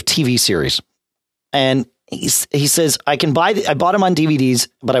bunch of TV series. And he says, I bought them on DVDs,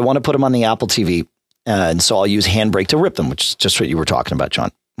 but I want to put them on the Apple TV. And so I'll use Handbrake to rip them, which is just what you were talking about, John.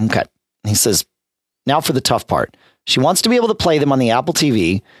 Okay. He says, now for the tough part. She wants to be able to play them on the Apple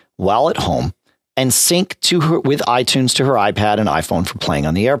TV while at home and sync with iTunes to her iPad and iPhone for playing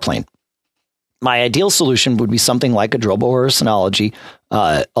on the airplane. My ideal solution would be something like a Drobo or a Synology,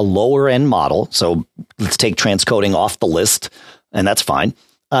 a lower end model. So let's take transcoding off the list, and that's fine.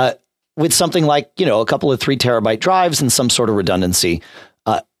 With something like, a couple of 3 terabyte drives and some sort of redundancy.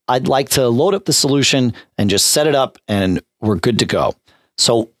 I'd like to load up the solution and just set it up and we're good to go.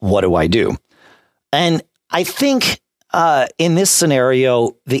 So what do I do? And I think in this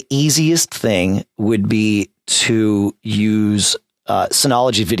scenario, the easiest thing would be to use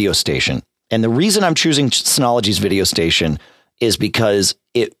Synology Video Station. And the reason I'm choosing Synology's Video Station is because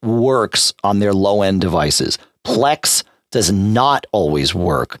it works on their low-end devices. Plex does not always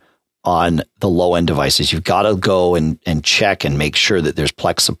work on the low-end devices. You've got to go and check and make sure that there's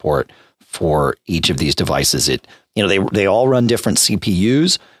Plex support for each of these devices. They all run different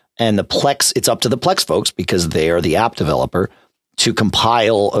CPUs. And the Plex, it's up to the Plex folks because they are the app developer to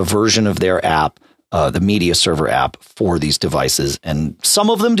compile a version of their app, the media server app for these devices. And some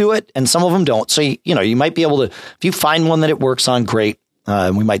of them do it and some of them don't. So, you might be able to, if you find one that it works on, great.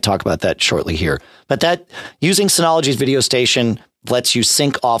 We might talk about that shortly here. But that using Synology's Video Station lets you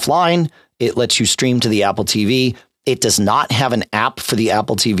sync offline. It lets you stream to the Apple TV. It does not have an app for the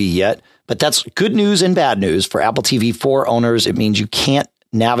Apple TV yet, but that's good news and bad news for Apple TV 4 owners. It means you can't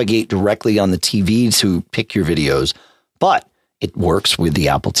navigate directly on the TV to pick your videos, but it works with the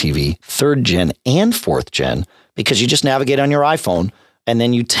Apple TV 3rd gen and 4th gen because you just navigate on your iPhone and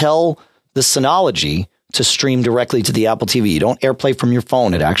then you tell the Synology to stream directly to the Apple TV. You don't AirPlay from your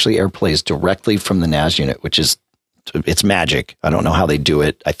phone. It actually AirPlays directly from the NAS unit, which is, it's magic. I don't know how they do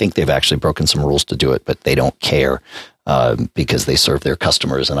it. I think they've actually broken some rules to do it, but they don't care because they serve their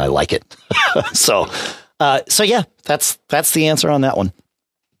customers and I like it. So yeah, that's the answer on that one.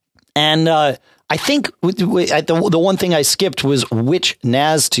 And I think the one thing I skipped was which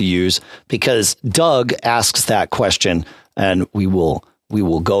NAS to use because Doug asks that question and we will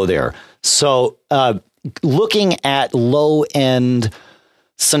go there. So looking at low end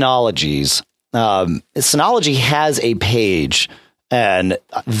Synologies, Synology has a page and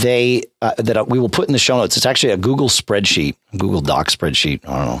that we will put in the show notes. It's actually a Google spreadsheet, Google Doc spreadsheet.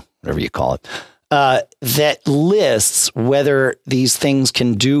 I don't know, whatever you call it. That lists whether these things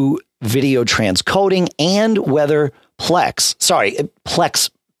can do video transcoding and whether Plex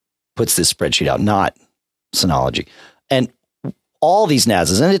puts this spreadsheet out, not Synology. And all these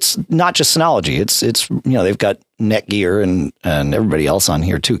NASs, and it's not just Synology. It's they've got Netgear and everybody else on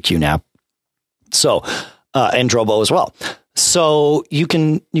here too, QNAP. So and Drobo as well. So you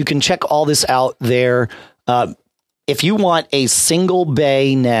can check all this out there. If you want a single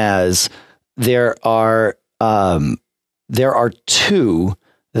bay NAS, there are 2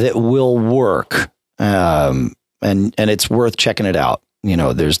 that will work, and it's worth checking it out.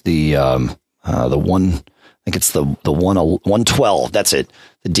 there's the one, I think it's the 112. That's it.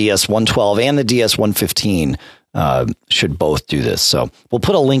 The DS112 and the DS115 should both do this. So we'll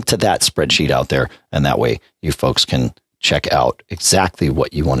put a link to that spreadsheet out there, and that way you folks can check out exactly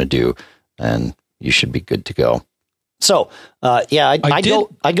what you want to do, and you should be good to go. So, I'd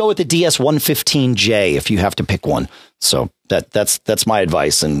go with the DS115J if you have to pick one. So that's my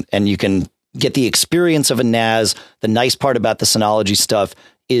advice, and you can get the experience of a NAS. The nice part about the Synology stuff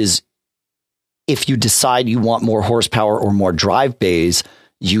is if you decide you want more horsepower or more drive bays,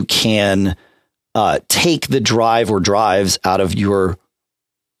 you can take the drive or drives out of your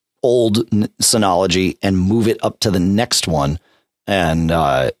old Synology and move it up to the next one, and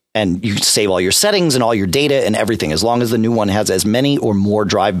you save all your settings and all your data and everything, as long as the new one has as many or more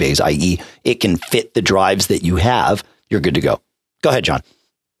drive bays, i.e. it can fit the drives that you have, you're good to go. Go ahead, John.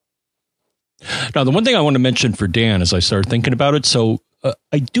 Now, the one thing I want to mention for Dan as I started thinking about it, so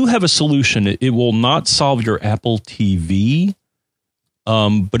I do have a solution. It will not solve your Apple TV,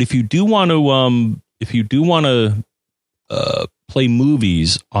 but if you do want to play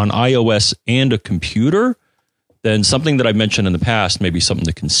movies on iOS and a computer, then something that I mentioned in the past may be something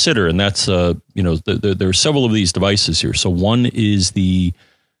to consider. And that's, there are several of these devices here. So one is the,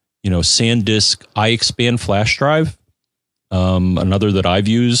 SanDisk iXpand flash drive. Another that I've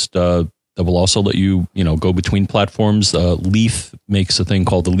used that will also let you, go between platforms. Leaf makes a thing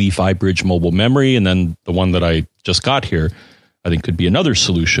called the Leaf iBridge mobile memory. And then the one that I just got here, I think could be another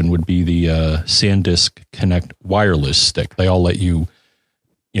solution, would be the SanDisk Connect wireless stick. They all let you,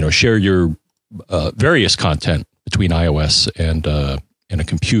 share your various content between iOS and a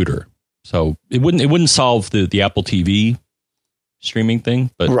computer. So it wouldn't solve the Apple TV streaming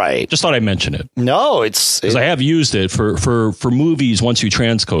thing, but right. Just thought I'd mention it. No, because I have used it for movies once you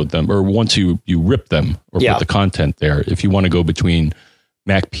transcode them or once you rip them or put the content there. If you want to go between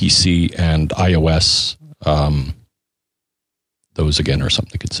Mac PC and iOS, those again are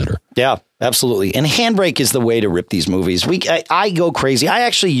something to consider. Yeah, absolutely. And Handbrake is the way to rip these movies. I go crazy. I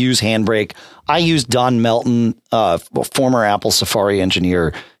actually use Handbrake. I use Don Melton, former Apple Safari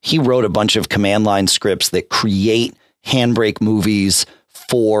engineer. He wrote a bunch of command line scripts that create Handbrake movies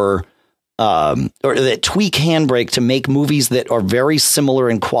or that tweak Handbrake to make movies that are very similar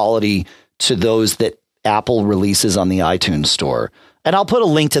in quality to those that Apple releases on the iTunes store. And I'll put a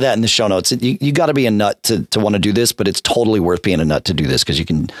link to that in the show notes. You got to be a nut to want to do this, but it's totally worth being a nut to do this because you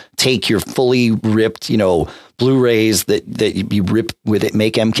can take your fully ripped, Blu-rays that you rip with it,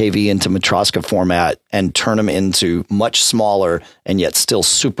 make MKV into Matroska format and turn them into much smaller and yet still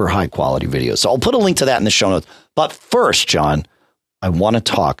super high quality videos. So I'll put a link to that in the show notes. But first, John, I want to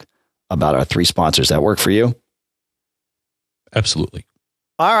talk about our three sponsors. That work for you? Absolutely.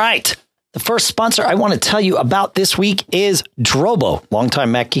 All right. The first sponsor I want to tell you about this week is Drobo.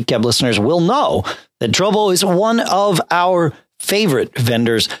 Longtime Mac Geek Gab listeners will know that Drobo is one of our favorite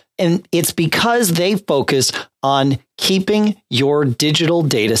vendors, and it's because they focus on keeping your digital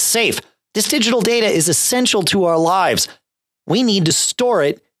data safe. This digital data is essential to our lives. We need to store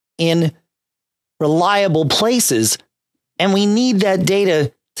it in reliable places, and we need that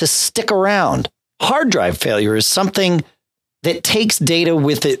data to stick around. Hard drive failure is something that takes data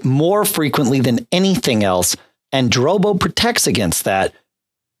with it more frequently than anything else, and Drobo protects against that.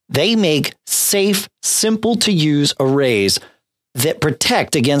 They make safe, simple-to-use arrays that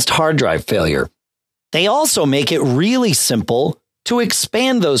protect against hard drive failure. They also make it really simple to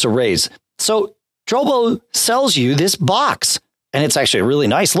expand those arrays. So Drobo sells you this box, and it's actually a really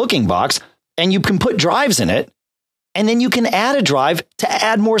nice-looking box, and you can put drives in it, and then you can add a drive to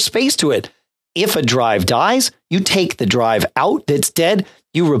add more space to it. If a drive dies, you take the drive out that's dead,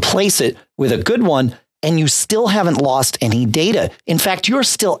 you replace it with a good one, and you still haven't lost any data. In fact, you're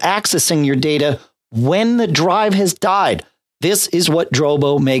still accessing your data when the drive has died. This is what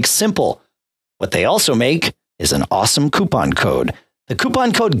Drobo makes simple. What they also make is an awesome coupon code. The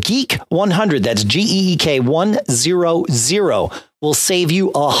coupon code GEEK100, that's GEEK100, will save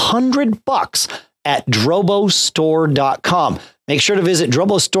you $100 at drobostore.com. Make sure to visit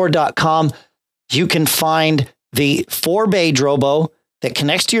drobostore.com. You can find the 4-bay Drobo that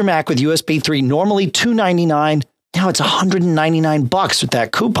connects to your Mac with USB 3, normally $299. Now it's $199 with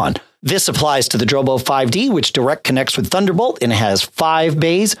that coupon. This applies to the Drobo 5D, which direct connects with Thunderbolt and has 5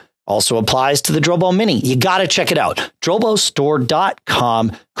 bays. Also applies to the Drobo Mini. You got to check it out.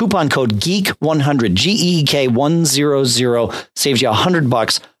 drobostore.com. Coupon code GEEK100, GEEK100, saves you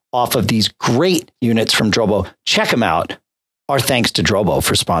 $100 off of these great units from Drobo. Check them out. Our thanks to Drobo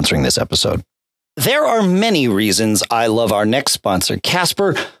for sponsoring this episode. There are many reasons I love our next sponsor,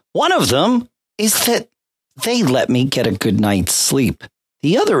 Casper. One of them is that they let me get a good night's sleep.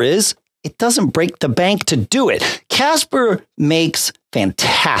 The other is it doesn't break the bank to do it. Casper makes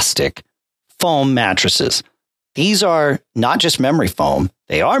fantastic foam mattresses. These are not just memory foam.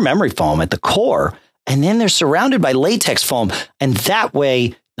 They are memory foam at the core, and then they're surrounded by latex foam. And that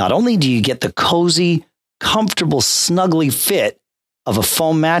way, not only do you get the cozy, comfortable, snuggly fit of a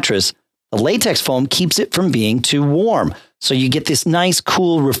foam mattress, the latex foam keeps it from being too warm. So you get this nice,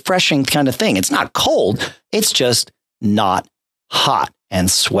 cool, refreshing kind of thing. It's not cold. It's just not hot and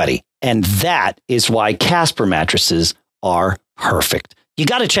sweaty. And that is why Casper mattresses are perfect. You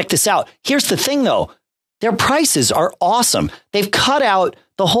got to check this out. Here's the thing, though. Their prices are awesome. They've cut out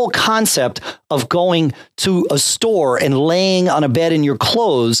the whole concept of going to a store and laying on a bed in your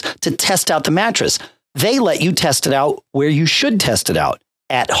clothes to test out the mattress. They let you test it out where you should test it out,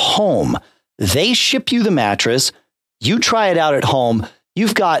 at home. They ship you the mattress. You try it out at home.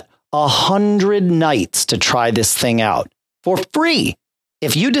 You've got 100 nights to try this thing out for free.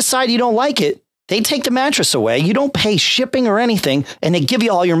 If you decide you don't like it, they take the mattress away. You don't pay shipping or anything, and they give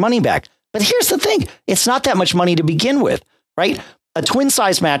you all your money back. But here's the thing. It's not that much money to begin with, right? A twin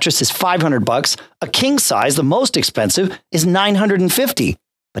size mattress is $500. A king size, the most expensive, is $950.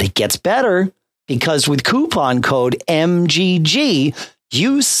 But it gets better because with coupon code MGG,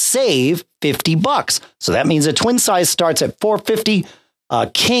 you save $50. So that means a twin size starts at $450. A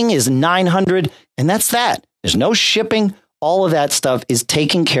king is $900. And that's that. There's no shipping. All of that stuff is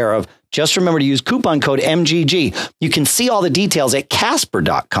taken care of. Just remember to use coupon code MGG. You can see all the details at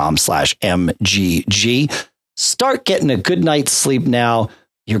casper.com/MGG. Start getting a good night's sleep now.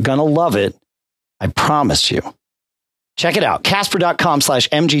 You're going to love it. I promise you. Check it out.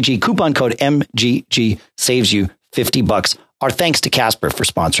 Casper.com/MGG. Coupon code MGG saves you $50. Our thanks to Casper for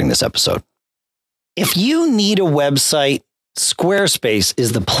sponsoring this episode. If you need a website, Squarespace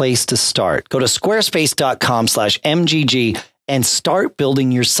is the place to start. Go to squarespace.com/MGG and start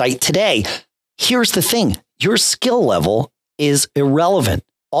building your site today. Here's the thing. Your skill level is irrelevant.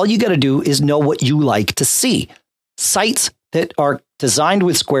 All you got to do is know what you like to see. Sites that are designed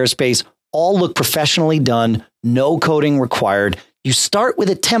with Squarespace all look professionally done, no coding required. You start with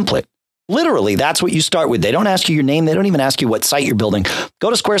a template. Literally, that's what you start with. They don't ask you your name. They don't even ask you what site you're building. Go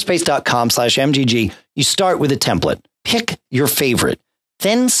to squarespace.com/MGG. You start with a template. Pick your favorite.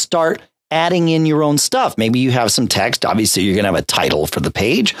 Then start adding in your own stuff. Maybe you have some text. Obviously, you're going to have a title for the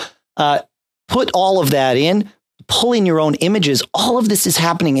page. Put all of that in. Pull in your own images. All of this is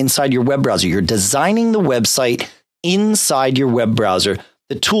happening inside your web browser. You're designing the website inside your web browser.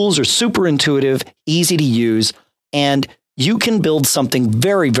 The tools are super intuitive, easy to use, and you can build something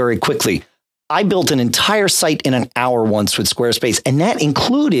very, very quickly. I built an entire site in an hour once with Squarespace, and that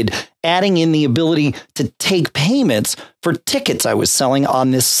included adding in the ability to take payments for tickets I was selling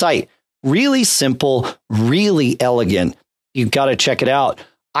on this site. Really simple, really elegant. You've got to check it out.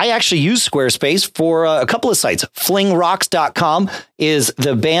 I actually use Squarespace for a couple of sites. FlingRocks.com is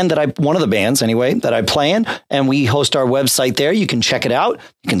the band one of the bands anyway, that I play in, and we host our website there. You can check it out.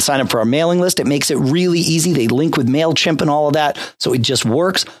 You can sign up for our mailing list. It makes it really easy. They link with MailChimp and all of that, so it just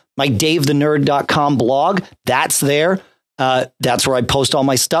works. My DaveTheNerd.com blog, that's there. That's where I post all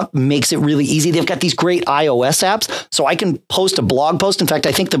my stuff. Makes it really easy. They've got these great iOS apps, so I can post a blog post. In fact,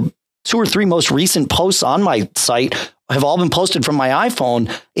 I think the 2 or 3 most recent posts on my site have all been posted from my iPhone.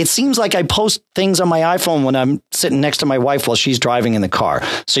 It seems like I post things on my iPhone when I'm sitting next to my wife while she's driving in the car.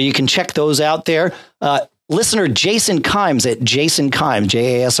 So you can check those out there. Listener Jason Kimes at Jason Kimes,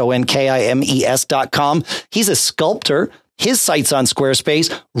 JASONKIMES.com. He's a sculptor. His site's on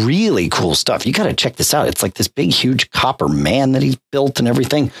Squarespace. Really cool stuff. You got to check this out. It's like this big, huge copper man that he's built and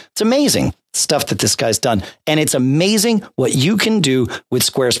everything. It's amazing stuff that this guy's done. And it's amazing what you can do with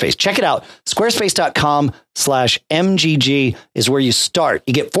Squarespace. Check it out. Squarespace.com/MGG is where you start.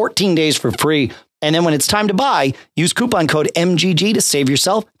 You get 14 days for free. And then when it's time to buy, use coupon code MGG to save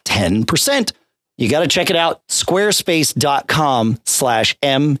yourself 10%. You got to check it out.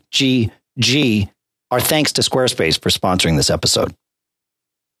 Squarespace.com/MGG. Our thanks to Squarespace for sponsoring this episode.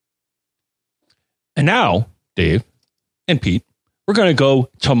 And now, Dave and Pete, we're going to go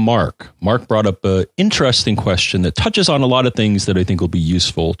to Mark. Mark brought up an interesting question that touches on a lot of things that I think will be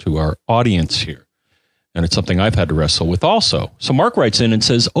useful to our audience here. And it's something I've had to wrestle with also. So Mark writes in and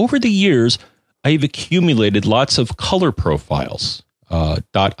says, over the years, I've accumulated lots of color profiles,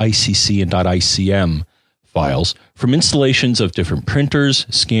 .ICC and .ICM files from installations of different printers,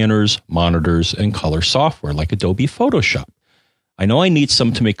 scanners, monitors, and color software like Adobe Photoshop. I know I need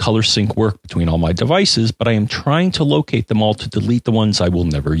some to make color sync work between all my devices, but I am trying to locate them all to delete the ones I will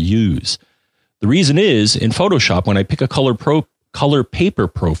never use. The reason is, in Photoshop, when I pick a color color paper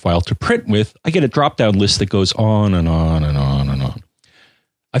profile to print with, I get a drop-down list that goes on and on and on and on.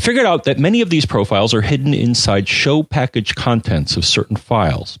 I figured out that many of these profiles are hidden inside show package contents of certain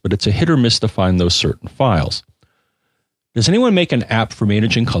files, but it's a hit or miss to find those certain files. Does anyone make an app for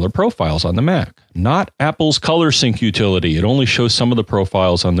managing color profiles on the Mac? Not Apple's ColorSync utility. It only shows some of the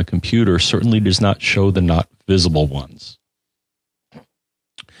profiles on the computer, certainly does not show the not visible ones.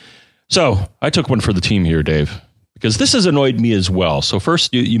 So I took one for the team here, Dave, because this has annoyed me as well. So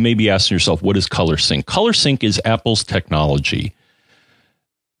first, you may be asking yourself, what is ColorSync? ColorSync is Apple's technology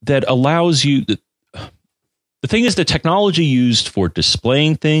that allows you... The thing is, the technology used for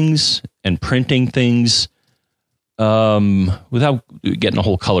displaying things and printing things, without getting a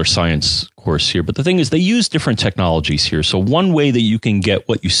whole color science course here, but the thing is, they use different technologies here. So one way that you can get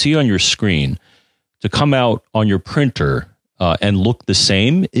what you see on your screen to come out on your printer and look the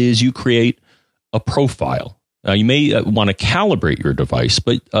same is you create a profile. You may want to calibrate your device,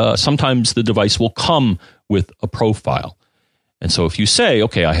 but sometimes the device will come with a profile. And so if you say,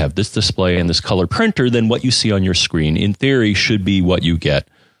 okay, I have this display and this color printer, then what you see on your screen, in theory, should be what you get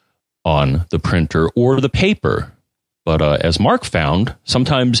on the printer or the paper. But as Mark found,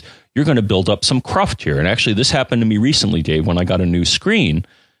 sometimes you're going to build up some cruft here. And actually, this happened to me recently, Dave, when I got a new screen,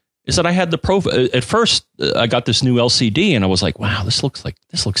 is that I had the profile. At first, I got this new LCD and I was like, wow, this looks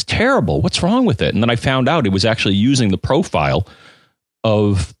terrible. What's wrong with it? And then I found out it was actually using the profile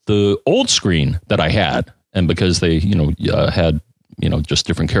of the old screen that I had. And because they, had, just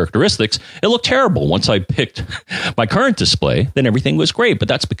different characteristics, it looked terrible. Once I picked my current display, then everything was great. But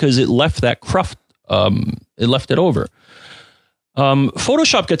that's because it left that cruft. It left it over.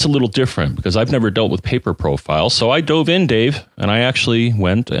 Photoshop gets a little different because I've never dealt with paper profiles. So I dove in, Dave, and I actually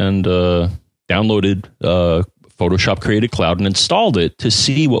went and downloaded Photoshop Creative Cloud and installed it to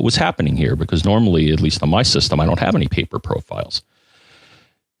see what was happening here. Because normally, at least on my system, I don't have any paper profiles.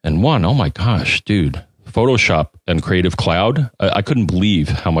 And oh my gosh, dude. Photoshop and Creative Cloud, I couldn't believe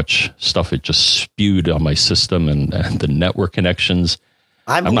how much stuff it just spewed on my system and the network connections.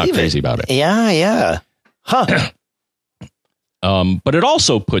 I'm not crazy about it. Yeah. Huh. But it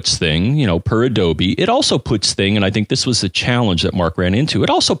also puts per Adobe, it also puts and I think this was the challenge that Mark ran into, it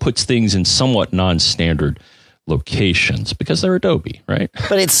also puts things in somewhat non-standard locations because they're Adobe, right?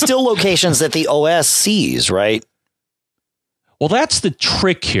 But it's still locations that the OS sees, right? Well, that's the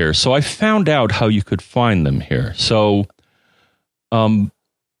trick here. So I found out how you could find them here. So the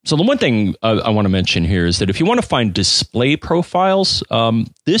one thing I want to mention here is that if you want to find display profiles,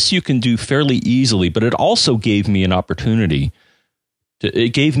 this you can do fairly easily, but it also gave me an opportunity.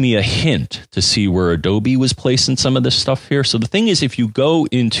 It gave me a hint to see where Adobe was placing some of this stuff here. So the thing is, if you go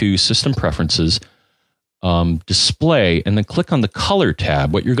into System Preferences, Display, and then click on the Color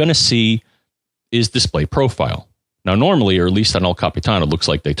tab, what you're going to see is Display Profile. Now, normally, or at least on El Capitan, it looks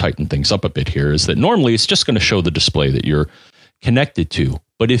like they tighten things up a bit here, is that normally it's just going to show the display that you're connected to.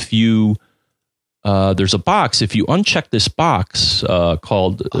 But if you, there's a box, if you uncheck this box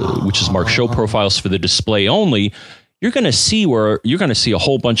called, which is marked Show Profiles for the Display Only, you're going to see a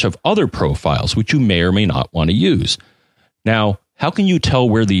whole bunch of other profiles, which you may or may not want to use. Now, how can you tell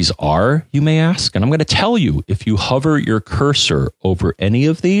where these are, you may ask? And I'm going to tell you, if you hover your cursor over any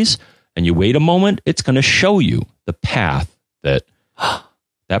of these, and you wait a moment, it's going to show you the path that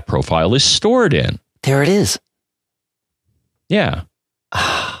that profile is stored in. There it is. Yeah.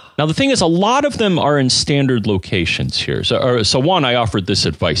 Now, the thing is, a lot of them are in standard locations here. So one, I offered this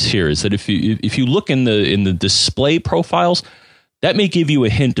advice here, is that if you look in the display profiles, that may give you a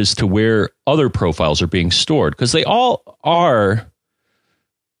hint as to where other profiles are being stored, because they all are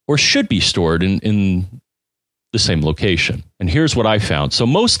or should be stored in the same location. And here's what I found. So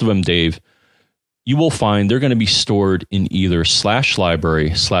most of them, Dave, you will find they're going to be stored in either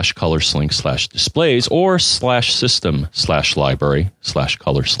 /library/ColorSync/displays or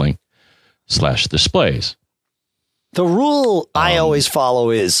 /system/library/ColorSync/displays. The rule I always follow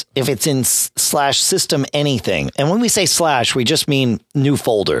is if it's in /system anything. And when we say / we just mean new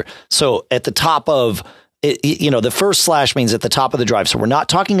folder. So at the top of the first / means at the top of the drive. So we're not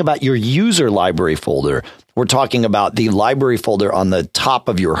talking about your user library folder. We're talking about the library folder on the top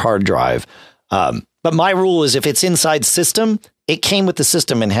of your hard drive. But my rule is if it's inside system, it came with the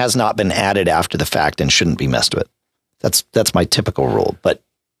system and has not been added after the fact and shouldn't be messed with. That's my typical rule. But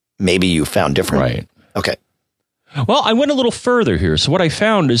maybe you found different. Right. Okay. Well, I went a little further here. So what I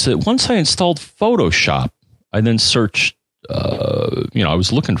found is that once I installed Photoshop, I then searched, I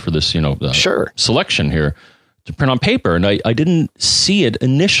was looking for this, selection here to print on paper, and I didn't see it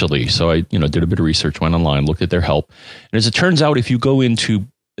initially. So I, did a bit of research, went online, looked at their help. And as it turns out, if you go in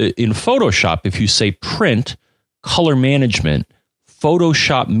Photoshop, if you say print color management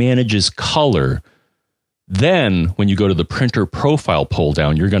Photoshop manages color, then when you go to the printer profile pull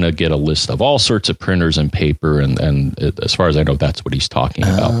down, you're going to get a list of all sorts of printers and paper. And as far as I know, that's what he's talking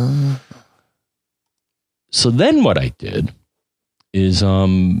about. So then what I did is,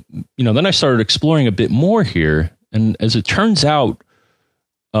 then I started exploring a bit more here. And as it turns out,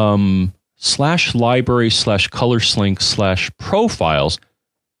 /library/ColorSync/profiles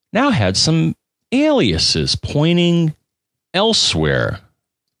now had some aliases pointing elsewhere.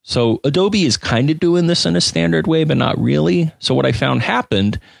 So Adobe is kind of doing this in a standard way, but not really. So what I found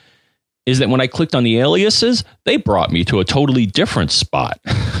happened is that when I clicked on the aliases, they brought me to a totally different spot.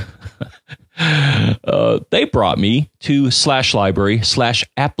 They brought me to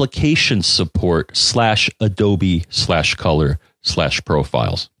 /library/application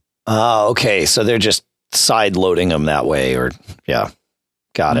support/Adobe/color/profiles. Okay. So they're just side loading them that way, or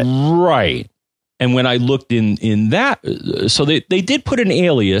got it. Right. And when I looked in that, so they did put an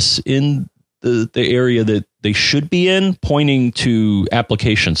alias in the area that they should be in, pointing to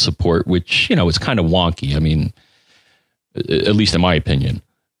application support, which, is kind of wonky. I mean, at least in my opinion.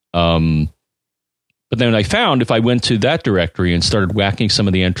 But then I found if I went to that directory and started whacking some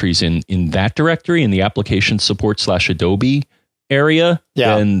of the entries in that directory, in the application support /Adobe area,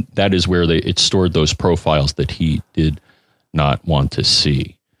 then that is where it stored those profiles that he did not want to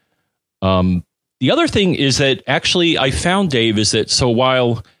see. The other thing is that actually I found, Dave, is that so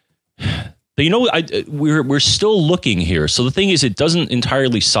while we're still looking here. So the thing is, it doesn't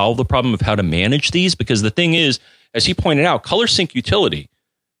entirely solve the problem of how to manage these, because the thing is, as he pointed out, ColorSync Utility,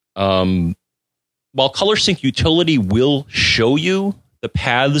 while ColorSync Utility will show you the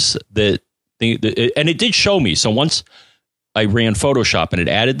paths and it did show me. So once I ran Photoshop and it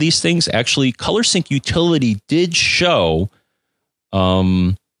added these things, actually ColorSync Utility did show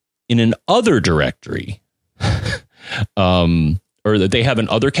in an other directory, or that they have an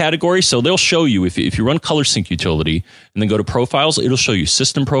other category. So they'll show you, if you run ColorSync Utility and then go to profiles, it'll show you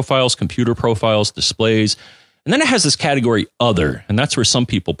system profiles, computer profiles, displays. And then it has this category other, and that's where some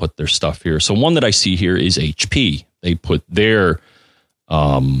people put their stuff here. So one that I see here is HP. They put their,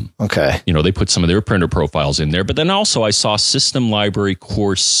 they put some of their printer profiles in there. But then also I saw system library,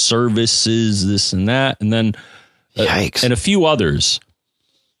 course services, this and that, and then and a few others.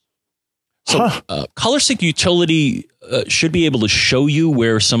 So ColorSync Utility should be able to show you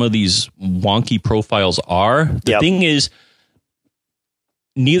where some of these wonky profiles are. The thing is,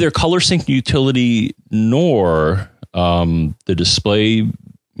 neither ColorSync Utility nor the display,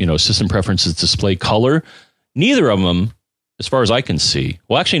 system preferences display color, neither of them, as far as I can see.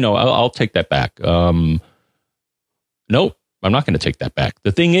 Well, actually, no, I'll take that back. Nope. I'm not going to take that back.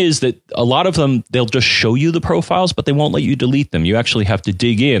 The thing is that a lot of them, they'll just show you the profiles, but they won't let you delete them. You actually have to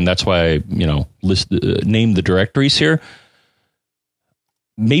dig in. That's why I, name the directories here.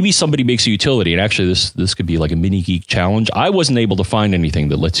 Maybe somebody makes a utility, and actually this could be like a mini geek challenge. I wasn't able to find anything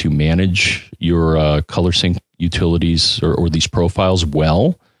that lets you manage your ColorSync utilities or these profiles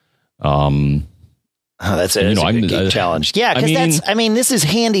well. That's a geek challenge. Yeah, because this is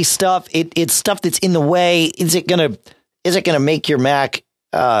handy stuff. It's stuff that's in the way. Is it gonna make your Mac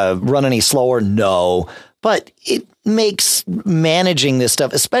run any slower? No. But it makes managing this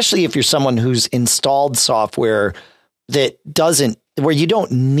stuff, especially if you're someone who's installed software where you don't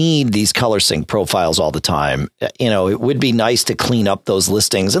need these ColorSync profiles all the time. It would be nice to clean up those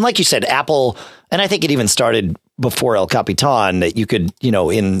listings. And like you said, Apple, and I think it even started before El Capitan, that you could,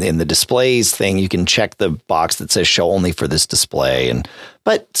 in the displays thing, you can check the box that says show only for this display.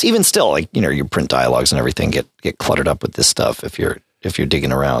 But even still, your print dialogues and everything get cluttered up with this stuff if you're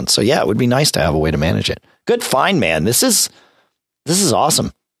digging around. So yeah, it would be nice to have a way to manage it. Good find, man. This is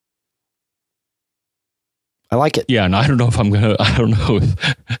awesome. I like it. Yeah, and I don't know if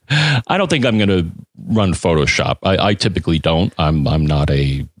I don't think I'm gonna run Photoshop. I typically don't. I'm not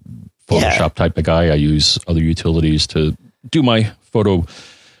a Photoshop type of guy. I use other utilities to do my photo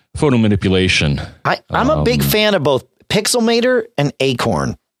manipulation. I'm a big fan of both Pixelmator and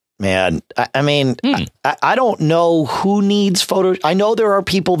Acorn. Man, I don't know who needs Photoshop. I know there are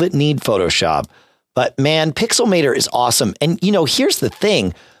people that need Photoshop, but man, Pixelmator is awesome. And here's the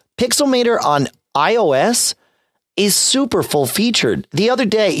thing: Pixelmator on iOS is super full featured. The other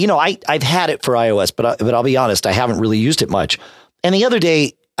day, I've had it for iOS, but I'll be honest, I haven't really used it much. And the other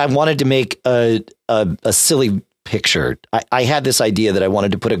day, I wanted to make a silly picture. I had this idea that I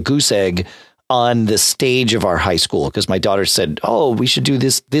wanted to put a goose egg on the stage of our high school because my daughter said, "Oh, we should do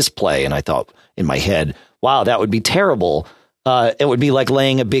this play," and I thought in my head, "Wow, that would be terrible." It would be like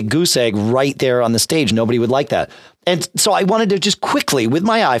laying a big goose egg right there on the stage. Nobody would like that. And so I wanted to just quickly, with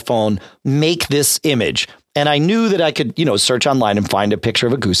my iPhone, make this image. And I knew that I could, search online and find a picture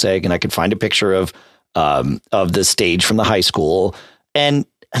of a goose egg, and I could find a picture of the stage from the high school. And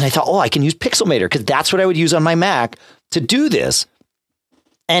I thought, I can use Pixelmator, because that's what I would use on my Mac to do this.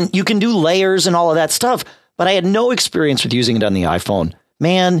 And you can do layers and all of that stuff, but I had no experience with using it on the iPhone.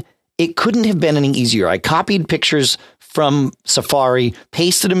 Man, it couldn't have been any easier. I copied pictures from Safari,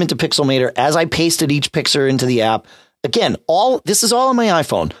 pasted them into Pixelmator. As I pasted each picture into the app, again, this is all on my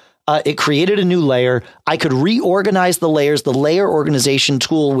iPhone. It created a new layer. I could reorganize the layers. The layer organization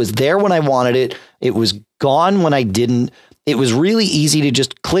tool was there when I wanted it. It was gone when I didn't. It was really easy to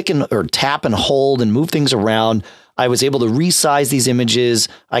just click or tap and hold and move things around. I was able to resize these images.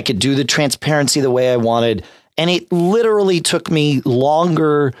 I could do the transparency the way I wanted. And it literally took me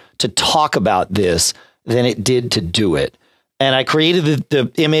longer to talk about this than it did to do it. And I created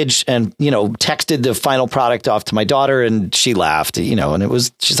the image and, texted the final product off to my daughter, and she laughed,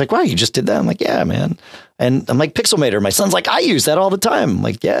 and she's like, wow, you just did that? I'm like, yeah, man. And I'm like, Pixelmator. My son's like, I use that all the time. I'm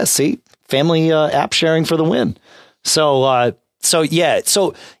like, yeah, see, family app sharing for the win. So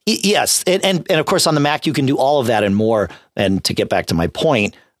yes. And of course on the Mac, you can do all of that and more. And to get back to my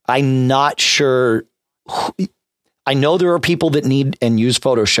point, I'm not sure. I know there are people that need and use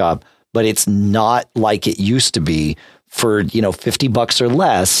Photoshop, but it's not like it used to be. For, $50 or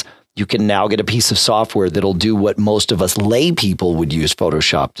less, you can now get a piece of software that'll do what most of us lay people would use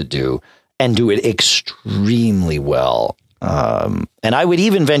Photoshop to do, and do it extremely well. And I would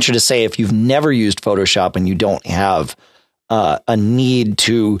even venture to say, if you've never used Photoshop and you don't have a need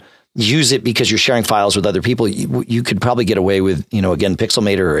to use it because you're sharing files with other people, you could probably get away with, again,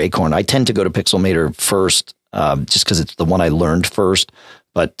 Pixelmator or Acorn. I tend to go to Pixelmator first, just because it's the one I learned first.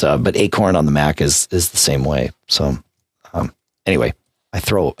 But Acorn on the Mac is the same way. So. Anyway, I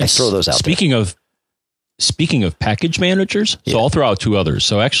throw those out. Speaking of package managers, so I'll throw out two others.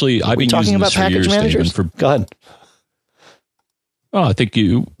 So actually, I've been using this for years. Go ahead. Oh, I think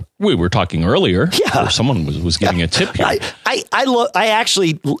we were talking earlier. Yeah, someone was giving a tip here.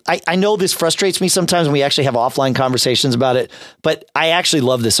 I know this frustrates me sometimes when we actually have offline conversations about it, but I actually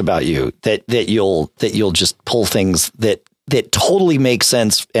love this about you, that you'll just pull things that totally make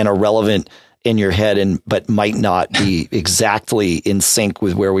sense and are relevant in your head, but might not be exactly in sync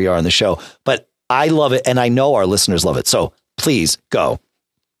with where we are in the show. But I love it, and I know our listeners love it. So please go.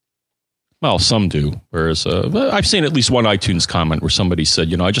 Well, some do. Whereas I've seen at least one iTunes comment where somebody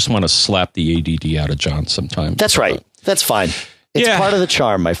said, I just want to slap the ADD out of John sometimes. That's right. That's fine. It's part of the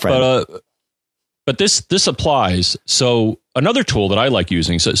charm, my friend. But this applies. So another tool that I like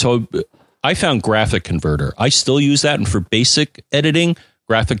using. So I found Graphic Converter. I still use that, and for basic editing,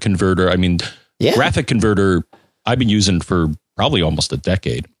 Graphic Converter. Graphic Converter I've been using for probably almost a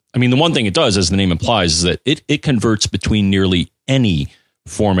decade. The one thing it does, as the name implies, is that it converts between nearly any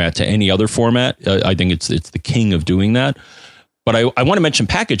format to any other format. I think it's the king of doing that. But I want to mention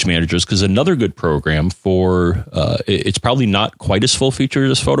Package Managers, because another good program for it's probably not quite as full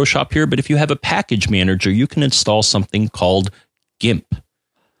featured as Photoshop here, but if you have a package manager, you can install something called GIMP,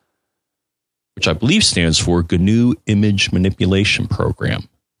 which I believe stands for GNU Image Manipulation Program.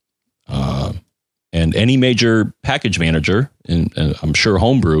 And any major package manager, and I'm sure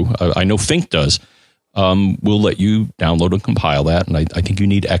Homebrew, I know Fink does, will let you download and compile that. And I think you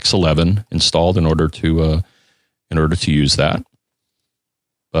need X11 installed in order to use that.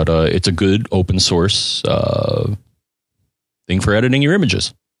 But it's a good open source thing for editing your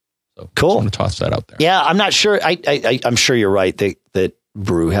images. So cool. I'm going to toss that out there. Yeah, I'm not sure. I'm sure you're right that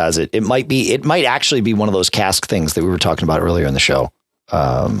Brew has it. It might actually be one of those cask things that we were talking about earlier in the show.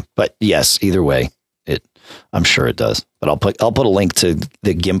 But yes, either way, I'm sure it does. But I'll put a link to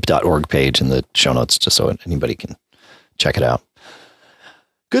the gimp.org page in the show notes just so anybody can check it out.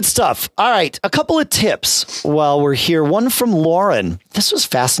 Good stuff. All right, a couple of tips while we're here. One from Lauren. This was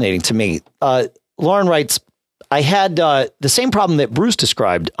fascinating to me. Lauren writes, I had the same problem that Bruce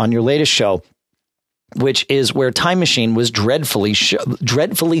described on your latest show, which is where Time Machine was dreadfully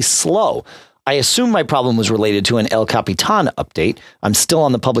slow. I assume my problem was related to an El Capitan update. I'm still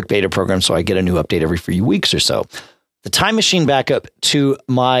on the public beta program, so I get a new update every few weeks or so. The Time Machine backup to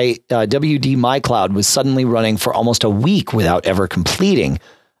my WD MyCloud was suddenly running for almost a week without ever completing,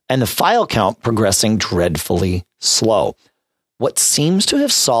 and the file count progressing dreadfully slow. What seems to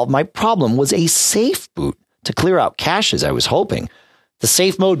have solved my problem was a safe boot to clear out caches, I was hoping. The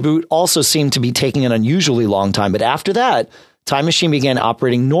safe mode boot also seemed to be taking an unusually long time, but after that, Time Machine began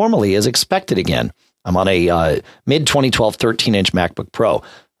operating normally as expected again. I'm on a mid-2012 13-inch MacBook Pro.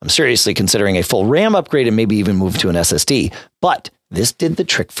 I'm seriously considering a full RAM upgrade and maybe even move to an SSD. But this did the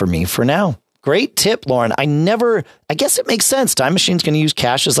trick for me for now. Great tip, Lauren. I guess it makes sense. Time Machine's going to use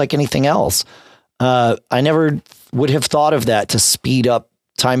caches like anything else. I never would have thought of that to speed up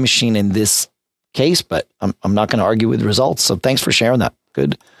Time Machine in this case, but I'm not going to argue with the results. So thanks for sharing that.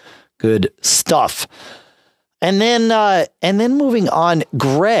 Good stuff. And then moving on,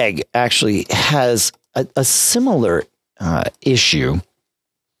 Greg actually has a similar issue.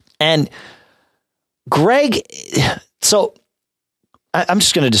 And Greg, so I'm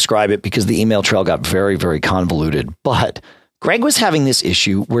just going to describe it because the email trail got very, very convoluted. But Greg was having this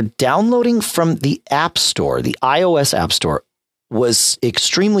issue where downloading from the App Store, the iOS App Store, was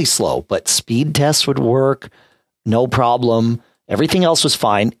extremely slow, but speed tests would work, no problem. Everything else was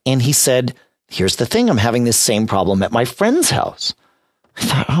fine. And he said, here's the thing, I'm having this same problem at my friend's house. I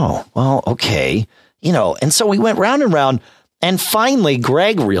thought, oh, well, okay. And so we went round and round. And finally,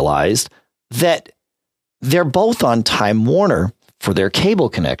 Greg realized that they're both on Time Warner for their cable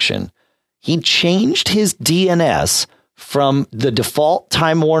connection. He changed his DNS from the default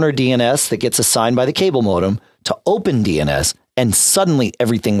Time Warner DNS that gets assigned by the cable modem to OpenDNS, and suddenly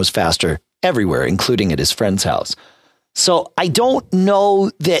everything was faster everywhere, including at his friend's house. So I don't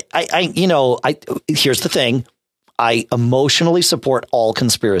know that here's the thing. I emotionally support all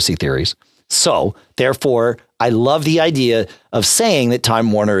conspiracy theories. So therefore, I love the idea of saying that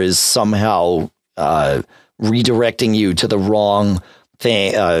Time Warner is somehow redirecting you to the wrong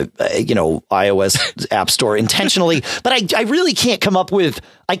thing, iOS App Store intentionally. But I really can't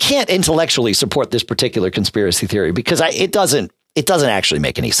I can't intellectually support this particular conspiracy theory because it doesn't actually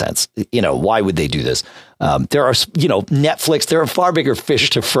make any sense. Why would they do this? There are, Netflix, there are far bigger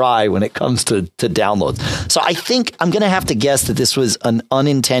fish to fry when it comes to downloads. So I think I'm going to have to guess that this was an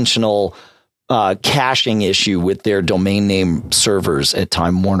unintentional caching issue with their domain name servers at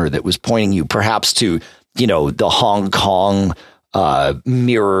Time Warner that was pointing you perhaps to, the Hong Kong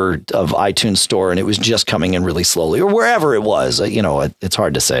mirror of iTunes Store, and it was just coming in really slowly, or wherever it was. It's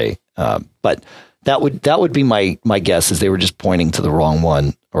hard to say, but that would be my guess, is they were just pointing to the wrong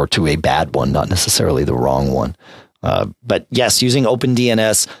one or to a bad one, not necessarily the wrong one. But yes, using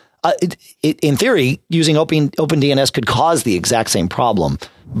OpenDNS, in theory, using OpenDNS could cause the exact same problem,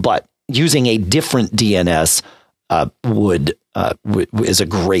 but using a different DNS is a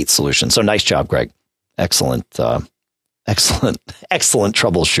great solution. So nice job, Greg. Excellent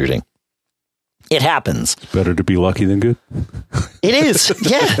troubleshooting. It happens. Better to be lucky than good. It is.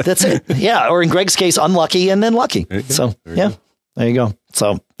 Yeah, that's it. Yeah. Or in Greg's case, unlucky and then lucky. So there you go.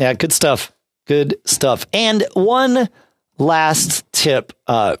 So yeah, good stuff. Good stuff. And one last tip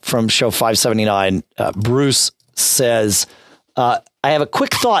from show 579. Bruce says, I have a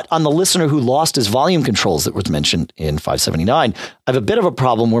quick thought on the listener who lost his volume controls that was mentioned in 579. I have a bit of a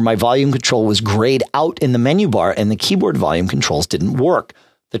problem where my volume control was grayed out in the menu bar and the keyboard volume controls didn't work.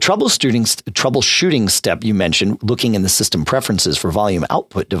 The troubleshooting step you mentioned, looking in the system preferences for volume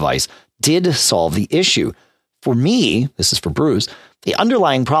output device, did solve the issue. For me, this is for Bruce, the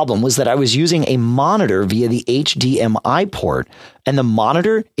underlying problem was that I was using a monitor via the HDMI port, and the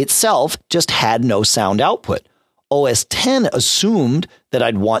monitor itself just had no sound output. OS X assumed that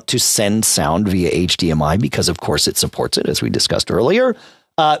I'd want to send sound via HDMI because, of course, it supports it, as we discussed earlier.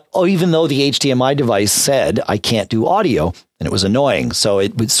 Even though the HDMI device said I can't do audio, and it was annoying. So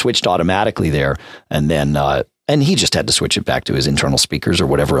it switched automatically there. And then and he just had to switch it back to his internal speakers or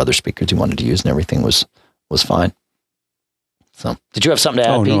whatever other speakers he wanted to use, and everything was fine. So did you have something to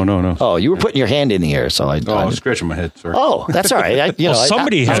add? Oh, Pete? No. Oh, you were putting your hand in the air. So I was scratching my head. Sorry. Oh, that's all right.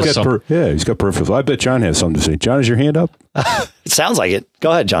 Somebody has some. He's got peripherals. I bet John has something to say. John, is your hand up? It sounds like it.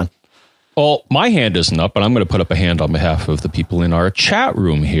 Go ahead, John. Well, my hand isn't up, but I'm going to put up a hand on behalf of the people in our chat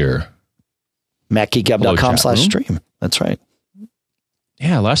room here. MacGeekGab.com/stream. That's right.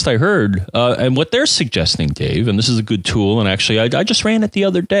 Yeah, last I heard, and what they're suggesting, Dave, and this is a good tool, and actually I just ran it the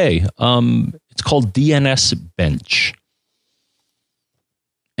other day. It's called DNS Bench.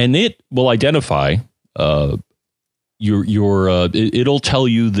 And it will identify it'll tell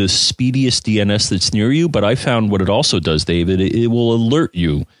you the speediest DNS that's near you, but I found what it also does, David, it will alert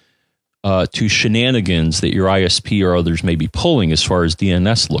you to shenanigans that your ISP or others may be pulling as far as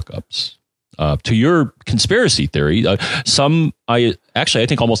DNS lookups. To your conspiracy theory, I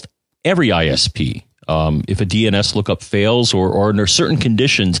think almost every ISP, if a DNS lookup fails or under certain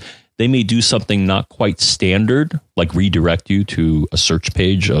conditions, they may do something not quite standard, like redirect you to a search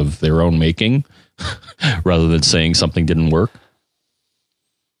page of their own making, rather than saying something didn't work.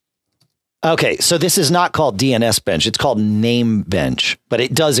 Okay, so this is not called DNS Bench. It's called Name Bench, but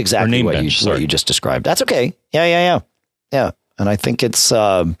it does exactly what you just described. That's okay. Yeah. And I think it's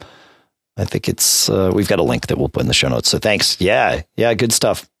we've got a link that we'll put in the show notes. So thanks. Yeah. Good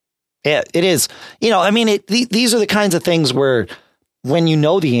stuff. Yeah, it is. These are the kinds of things where when you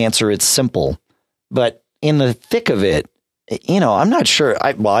know the answer, it's simple, but in the thick of it, I'm not sure.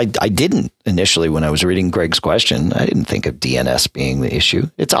 I didn't initially when I was reading Greg's question. I didn't think of DNS being the issue.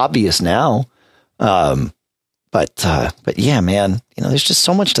 It's obvious now. But yeah, man, there's just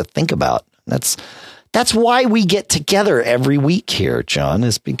so much to think about. That's why we get together every week here, John,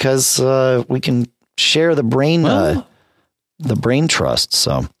 is because we can share the brain trust.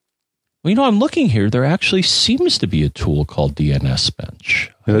 So. Well, I'm looking here. There actually seems to be a tool called DNS Bench.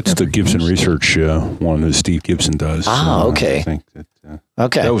 Yeah, that's the Gibson Research one that Steve Gibson does. Okay. I think that,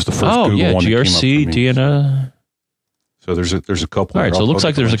 okay. That was the first Google one GRC, DNS. So there's a couple. All right, so it looks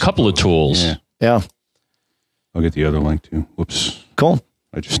like there's a couple of tools. Yeah. I'll get the other link too. Whoops. Cool.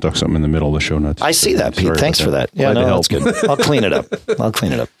 I just stuck something in the middle of the show notes. I see that, Pete. Thanks for that. Yeah, no, that's good. I'll clean it up.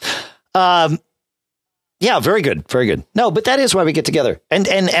 Yeah, very good. Very good. No, but that is why we get together. And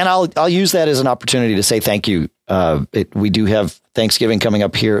I'll use that as an opportunity to say thank you. We do have Thanksgiving coming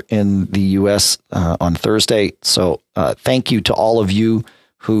up here in the U.S. On Thursday. So thank you to all of you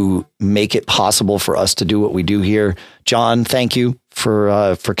who make it possible for us to do what we do here. John, thank you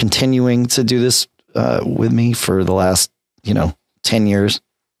for continuing to do this with me for the last, 10 years.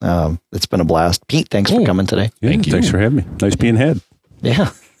 It's been a blast. Pete, thanks for coming today. Yeah, thank you. Thanks for having me. Nice being head. Yeah,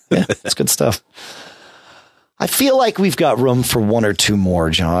 it's good stuff. I feel like we've got room for one or two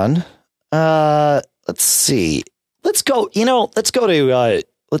more, John. Let's see. Let's go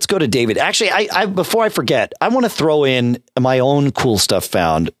to David. Actually, I before I forget, I want to throw in my own cool stuff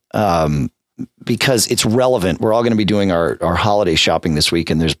found because it's relevant. We're all going to be doing our holiday shopping this week,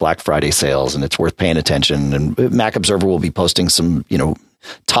 and there's Black Friday sales, and it's worth paying attention. And Mac Observer will be posting some,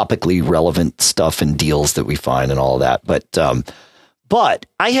 topically relevant stuff and deals that we find and all of that. But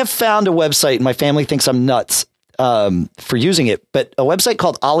I have found a website, and my family thinks I'm nuts for using it, but a website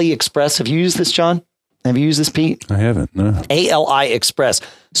called AliExpress. Have you used this, John? Have you used this, Pete? I haven't. No. ALI Express.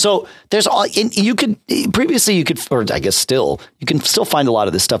 So there's or I guess still, you can still find a lot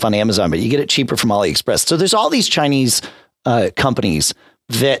of this stuff on Amazon, but you get it cheaper from AliExpress. So there's all these Chinese companies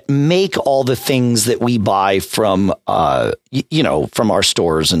that make all the things that we buy from, from our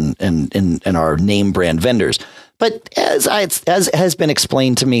stores and our name brand vendors. But as has been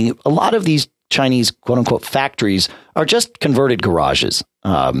explained to me, a lot of these Chinese quote unquote factories are just converted garages,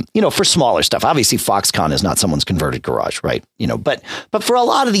 for smaller stuff. Obviously, Foxconn is not someone's converted garage, right? But for a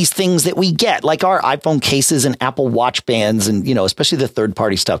lot of these things that we get, like our iPhone cases and Apple Watch bands and, especially the third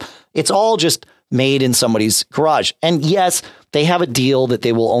party stuff, it's all just made in somebody's garage. And yes, they have a deal that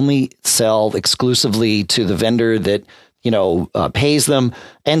they will only sell exclusively to the vendor that pays them.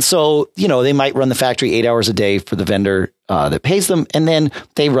 And so, they might run the factory 8 hours a day for the vendor that pays them. And then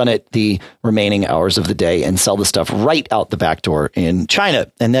they run it the remaining hours of the day and sell the stuff right out the back door in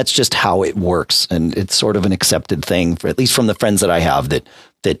China. And that's just how it works. And it's sort of an accepted thing, for at least from the friends that I have that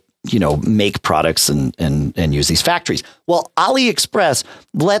make products and use these factories. Well, AliExpress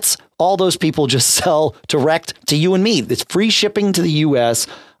lets all those people just sell direct to you and me. It's free shipping to the US.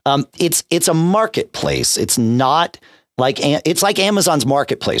 It's a marketplace. It's not it's like Amazon's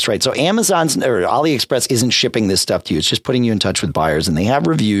marketplace, right? So AliExpress isn't shipping this stuff to you. It's just putting you in touch with buyers, and they have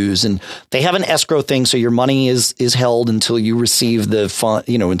reviews and they have an escrow thing. So your money is held until you receive the fund,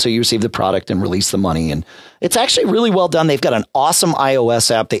 until you receive the product and release the money. And it's actually really well done. They've got an awesome iOS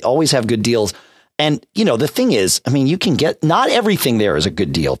app. They always have good deals. And, the thing is, you can get, not everything there is a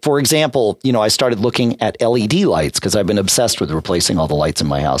good deal. For example, I started looking at LED lights because I've been obsessed with replacing all the lights in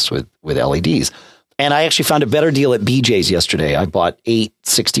my house with LEDs. And I actually found a better deal at BJ's yesterday. I bought 8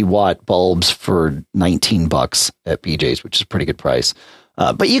 60-watt bulbs for $19 at BJ's, which is a pretty good price.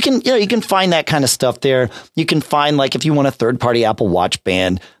 But you can find that kind of stuff there. You can find, like, if you want a third-party Apple Watch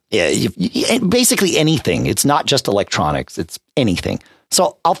band, basically anything. It's not just electronics; it's anything.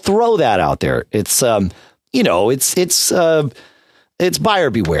 So I'll throw that out there. It's it's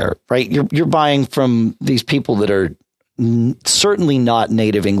buyer beware, right? You're buying from these people that are certainly not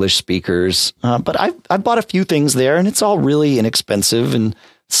native English speakers, but I've bought a few things there, and it's all really inexpensive, and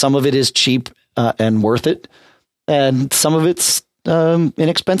some of it is cheap and worth it, and some of it's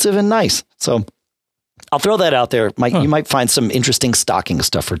inexpensive and nice. So I'll throw that out there. You might find some interesting stocking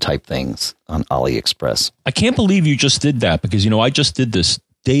stuffer type things on AliExpress. I can't believe you just did that because, I just did this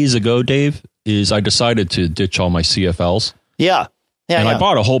days ago, Dave, I decided to ditch all my CFLs. Yeah. I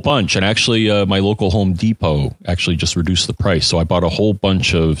bought a whole bunch, and actually my local Home Depot actually just reduced the price. So I bought a whole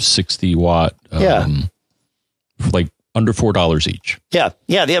bunch of 60-watt, like under $4 each. Yeah.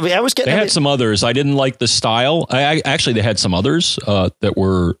 I was getting. They had some others. I didn't like the style. Actually, they had some others that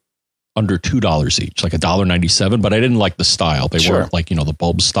were under $2 each, like $1.97. But I didn't like the style. They weren't like the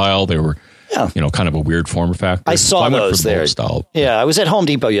bulb style. They were kind of a weird form factor. I saw those there. Style. Yeah, I was at Home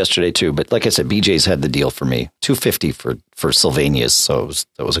Depot yesterday too. But like I said, BJ's had the deal for me, $250 for Sylvanias. So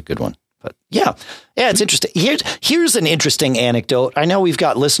that was a good one. But yeah, it's interesting. Here's an interesting anecdote. I know we've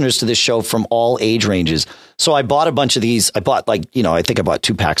got listeners to this show from all age ranges. So I bought a bunch of these. I bought I think I bought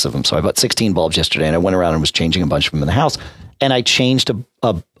 2 packs of them. So I bought 16 bulbs yesterday, and I went around and was changing a bunch of them in the house. And I changed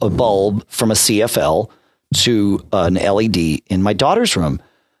a bulb from a CFL to an LED in my daughter's room.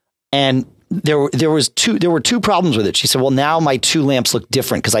 And there were 2 problems with it. She said, well, now my 2 lamps look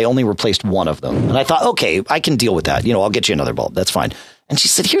different because I only replaced one of them. And I thought, okay, I can deal with that. I'll get you another bulb. That's fine. And she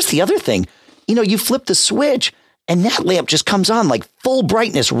said, here's the other thing. You flip the switch and that lamp just comes on like full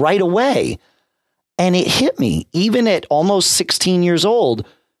brightness right away. And it hit me, even at almost 16 years old,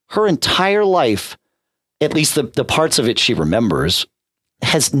 her entire life, at least the parts of it she remembers,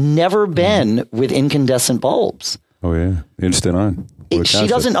 has never been with incandescent bulbs. Oh, yeah. Instant on. She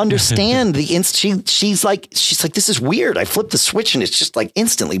doesn't understand the she's like, this is weird. I flip the switch and it's just like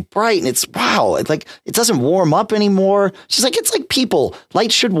instantly bright. And it's wow. It's like, it doesn't warm up anymore. She's like, it's like people.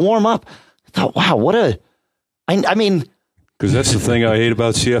 Light should warm up. I thought, wow, I mean. Because that's the thing I hate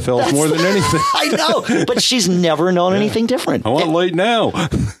about CFLs more than anything. I know, but she's never known anything different. I want light now.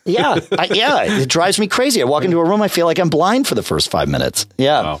 It drives me crazy. I walk into a room, I feel like I'm blind for the first 5 minutes.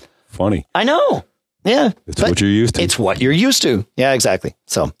 Yeah. Wow. Funny. I know. Yeah. It's what you're used to. It's what you're used to. Yeah, exactly.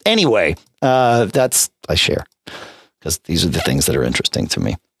 So anyway, I share because these are the things that are interesting to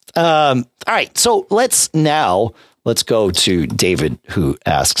me. All right. So let's go to David, who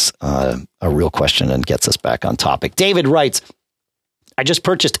asks a real question and gets us back on topic. David writes, I just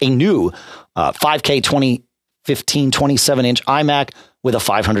purchased a new 5K 2015 27-inch iMac with a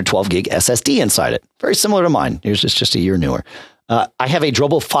 512 gig SSD inside it. Very similar to mine. Yours is just a year newer. I have a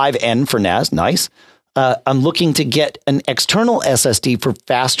Drobel 5N for NAS. Nice. I'm looking to get an external SSD for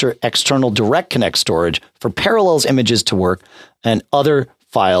faster external direct connect storage for Parallels images to work and other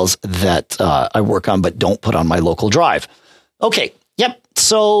files that I work on but don't put on my local drive. Okay. Yep.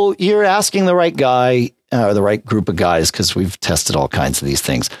 So you're asking the right guy or the right group of guys because we've tested all kinds of these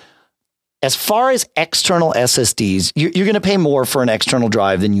things. As far as external SSDs, you're going to pay more for an external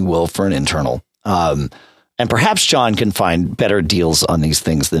drive than you will for an internal. And perhaps John can find better deals on these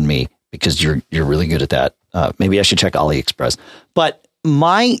things than me because you're really good at that. Maybe I should check AliExpress. But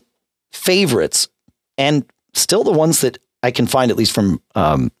my favorites, and still the ones that I can find at least from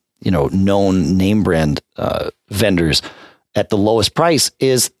known name brand vendors at the lowest price,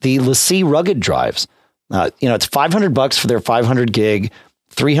 is the LaCie rugged drives. It's $500 for their 500 gig,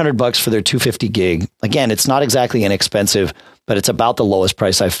 $300 for their 250 gig. Again, it's not exactly inexpensive, but it's about the lowest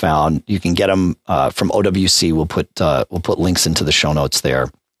price I've found. You can get them from OWC. We'll put links into the show notes there.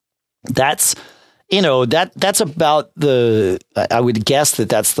 That's about I would guess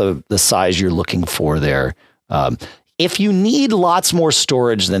that's the size you're looking for there. If you need lots more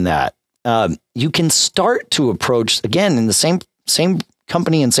storage than that, you can start to approach, again, in the same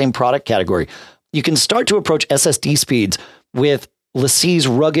company and same product category, you can start to approach SSD speeds with LaCie's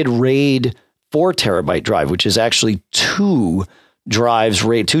rugged RAID 4 terabyte drive, which is actually 2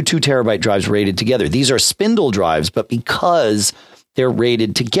 terabyte drives rated together. These are spindle drives, but because they're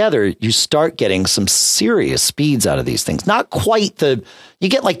rated together, you start getting some serious speeds out of these things. Not quite you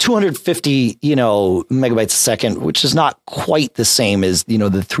get like 250, megabytes a second, which is not quite the same as,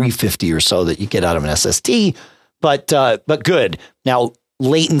 the 350 or so that you get out of an SSD, but good. Now,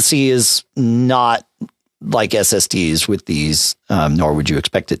 latency is not like SSDs with these, nor would you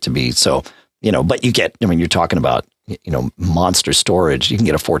expect it to be. So, but you get, you're talking about, monster storage. You can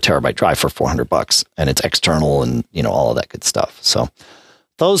get a 4 terabyte drive for $400 and it's external and, all of that good stuff. So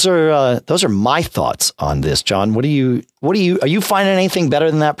those are my thoughts on this. John, are you finding anything better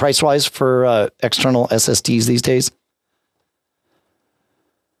than that price wise for external SSDs these days?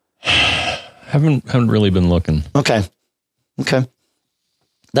 Haven't really been looking. Okay.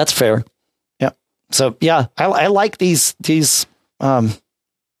 That's fair. Yeah. So yeah, I like these the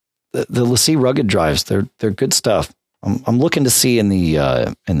LaCie rugged drives. They're good stuff. I'm looking to see in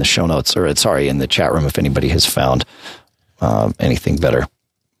the show notes in the chat room if anybody has found anything better.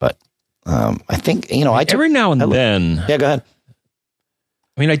 But I think every now and then. Yeah, go ahead.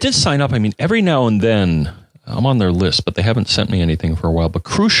 I did sign up. Every now and then I'm on their list, but they haven't sent me anything for a while. But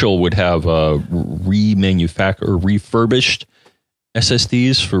Crucial would have refurbished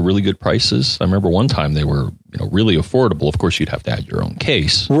SSDs for really good prices. I remember one time they were really affordable. Of course, you'd have to add your own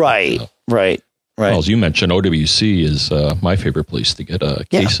case. Right. Right. Well, as you mentioned, OWC is my favorite place to get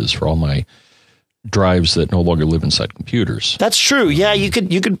cases for all my drives that no longer live inside computers. That's true. Yeah, you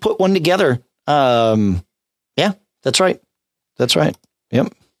could put one together. Yeah, that's right. That's right.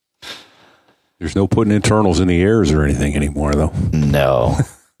 Yep. There's no putting internals in the airs or anything anymore, though. No,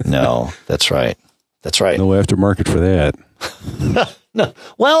 that's right. That's right. No aftermarket for that. No.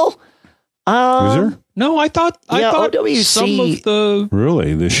 Well, is there? No, I thought OWC, some of the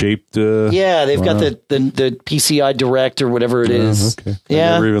really the shaped. They've got the PCI Direct or whatever it is. Okay. Yeah,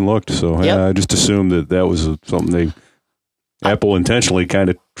 I never even looked. So I just assumed that was something Apple intentionally kind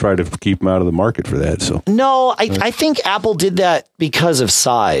of tried to keep them out of the market for that. So no, I think Apple did that because of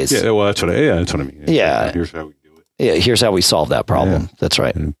size. Yeah, well, that's what I mean. Yeah, here's how we do it. Yeah, here's how we solve that problem. Yeah. That's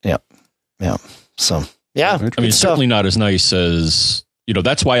right. Yeah. So I mean, certainly not as nice as.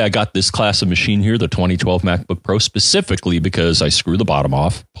 That's why I got this class of machine here, the 2012 MacBook Pro, specifically because I screw the bottom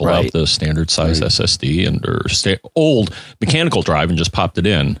off, pull out the standard size SSD and old mechanical drive and just popped it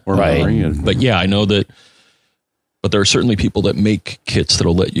in. But yeah, I know that. But there are certainly people that make kits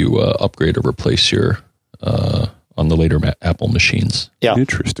that'll let you upgrade or replace your on the later Apple machines. Yeah,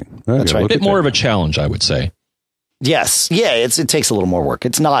 interesting. That's right. A bit more of a challenge, I would say. Yes, yeah, it takes a little more work.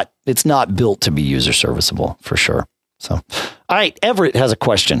 It's not built to be user serviceable for sure. So, all right, Everett has a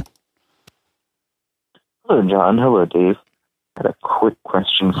question. Hello, John. Hello, Dave. I had a quick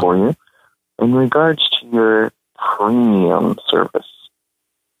question for you. In regards to your premium service,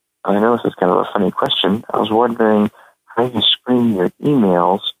 I know this is kind of a funny question. I was wondering how you screen your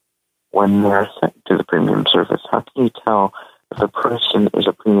emails when they're sent to the premium service. How can you tell if a person is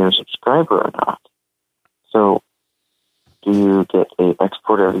a premium subscriber or not? So, do you get an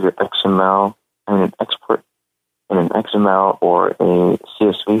export of your XML, an export in an XML or a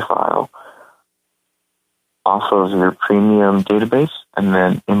CSV file off of your premium database and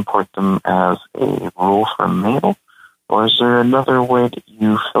then import them as a rule from mail? Or is there another way that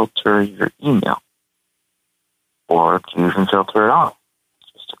you filter your email? Or do you even filter it off?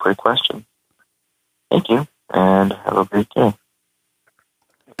 Just a great question. Thank you, and have a great day.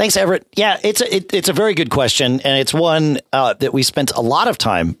 Thanks, Everett. Yeah, it's a very good question, and it's one that we spent a lot of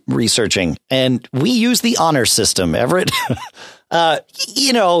time researching, and we use the honor system, Everett.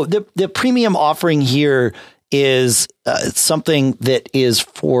 The premium offering here is something that is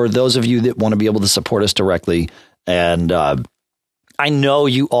for those of you that want to be able to support us directly. And I know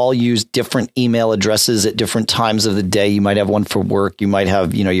you all use different email addresses at different times of the day. You might have one for work. You might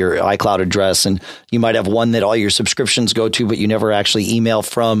have, your iCloud address, and you might have one that all your subscriptions go to, but you never actually email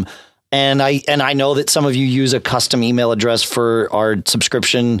from. And I know that some of you use a custom email address for our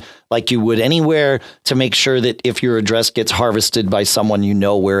subscription like you would anywhere to make sure that if your address gets harvested by someone, you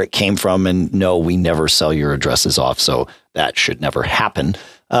know where it came from. And no, we never sell your addresses off. So that should never happen.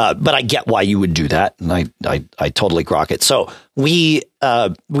 But I get why you would do that, and I totally grok it. So we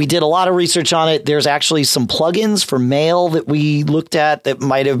did a lot of research on it. There's actually some plugins for mail that we looked at that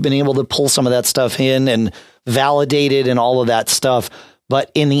might have been able to pull some of that stuff in and validate it and all of that stuff.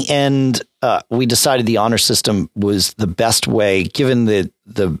 But in the end, we decided the honor system was the best way, given the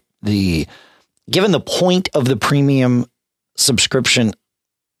point of the premium subscription.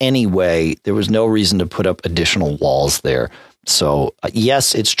 Anyway, there was no reason to put up additional walls there. So,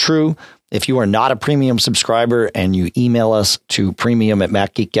 yes, it's true. If you are not a premium subscriber and you email us to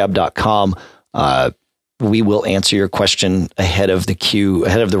premium@macgeekgab.com, we will answer your question ahead of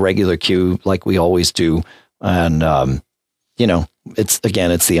the regular queue, like we always do. And, it's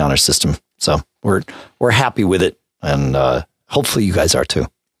the honor system. So we're happy with it. And hopefully you guys are too.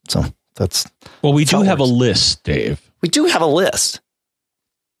 So we do have a list, Dave. We do have a list.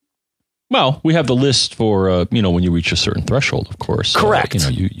 Well, we have the list for, when you reach a certain threshold, of course. Correct.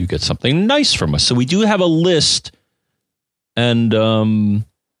 You get something nice from us. So we do have a list. And all I'm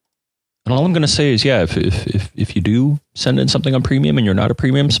going to say is, if you do send in something on premium and you're not a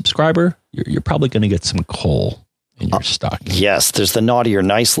premium subscriber, you're probably going to get some coal in your stock. Yes, there's the naughty or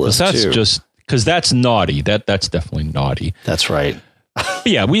nice list, that's too. Because that's naughty. That's definitely naughty. That's right.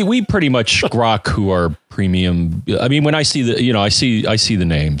 Yeah, we pretty much grok who are premium. I mean, when I see I see the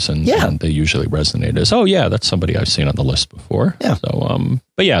names and they usually resonate as, oh yeah, that's somebody I've seen on the list before. Yeah. So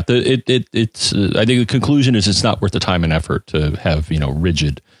but yeah, it's I think the conclusion is it's not worth the time and effort to have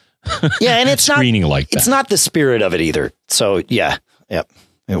rigid. Yeah, and it's screening like that. It's not the spirit of it either. So yeah, it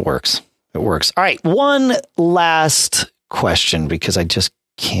works. It works. All right, one last question because I just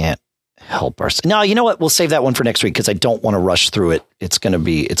can't help ourselves. No, you know what? We'll save that one for next week because I don't want to rush through it. It's going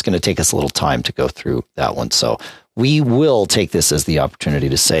to take us a little time to go through that one. So we will take this as the opportunity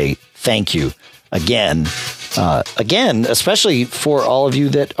to say thank you again Again, especially for all of you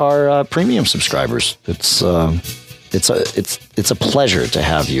that are premium subscribers, it's a pleasure to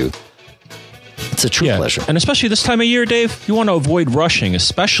have you. It's a true pleasure. And especially this time of year, Dave, you want to avoid rushing,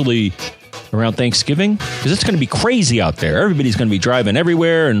 especially around Thanksgiving, because it's going to be crazy out there. Everybody's going to be driving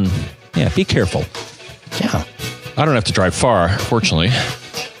everywhere, and be careful. Yeah. I don't have to drive far, fortunately.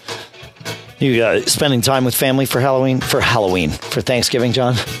 You spending time with family for Thanksgiving,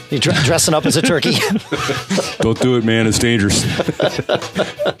 John? You dressing up as a turkey? Don't do it, man. It's dangerous.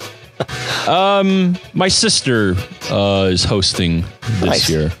 My sister is hosting this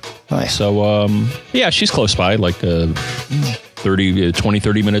year. Nice. So, she's close by, like a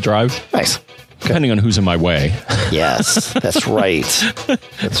 30 minute drive. Nice. Depending on who's in my way. Yes, that's right.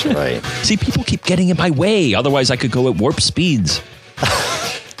 That's right. See, people keep getting in my way. Otherwise, I could go at warp speeds.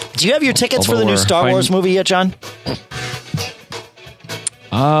 Do you have your tickets for the new Star Wars movie yet, John?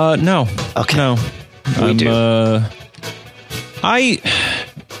 No. Okay. No. We do.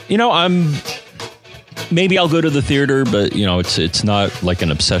 Maybe I'll go to the theater, but it's not like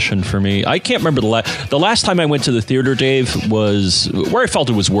an obsession for me. I can't remember the last time I went to the theater, Dave, was where I felt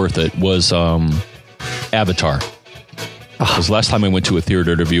it was worth it was Avatar. It was the last time I went to a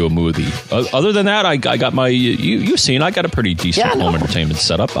theater to view a movie. Other than that, I got my you've seen I got a pretty decent home entertainment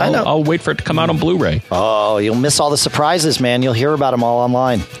setup. I'll wait for it to come out on Blu-ray. Oh, you'll miss all the surprises, man. You'll hear about them all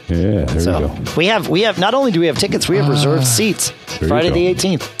online. Yeah, there you go. We have not only do we have tickets, we have reserved seats. Friday the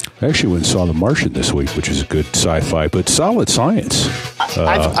 18th. I actually went and saw The Martian this week, which is a good sci-fi, but solid science.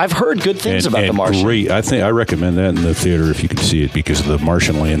 I've heard good things about The Martian. Great. I recommend that in the theater if you can see it because of the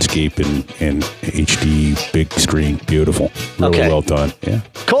Martian landscape and HD big screen. Beautiful. Really well done. Yeah.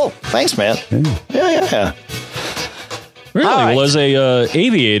 Cool. Thanks, man. Yeah. Really? Right. Well, as a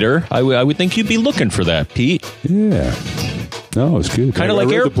aviator, I would think you'd be looking for that, Pete. Yeah. No, it's good. Kind of like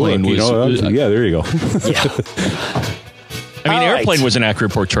Airplane was. Yeah, there you go. Yeah. I mean, Airplane was an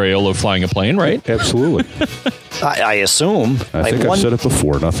accurate portrayal of flying a plane, right? Absolutely. I assume. I think I've said it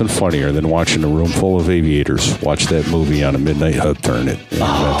before. Nothing funnier than watching a room full of aviators watch that movie on a midnight hub turn in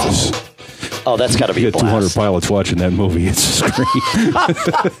Memphis. Oh, that's got to be a blast. 200 pilots watching that movie. It's a screen.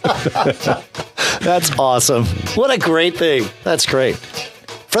 That's awesome. What a great thing. That's great.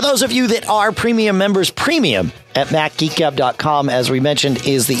 For those of you that are premium members, premium at MacGeekGab.com, as we mentioned,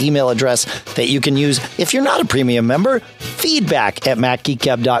 is the email address that you can use. If you're not a premium member, feedback at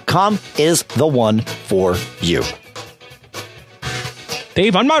MacGeekGab.com is the one for you.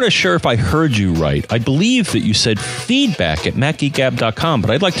 Dave, I'm not as sure if I heard you right. I believe that you said feedback at MacGeekGab.com,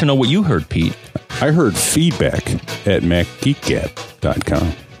 but I'd like to know what you heard, Pete. I heard feedback at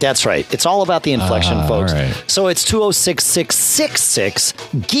MacGeekGab.com. That's right. It's all about the inflection, folks. Right. So it's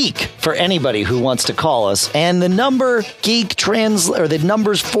 206-666-GEEK for anybody who wants to call us. And the number GEEK or the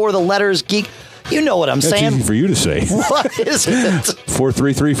numbers for the letters GEEK, you know what I'm saying. That's easy for you to say. What is it?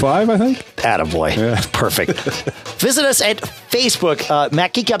 4335, I think. Attaboy. Yeah. Perfect. Visit us at Facebook.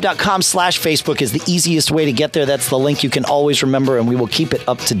 MacGeekGab.com/Facebook is the easiest way to get there. That's the link you can always remember, and we will keep it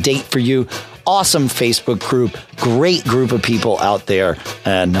up to date for you. Awesome Facebook group, great group of people out there,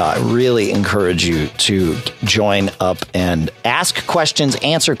 and I really encourage you to join up and ask questions,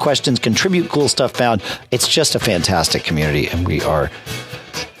 answer questions, contribute cool stuff found. It's just a fantastic community, and we are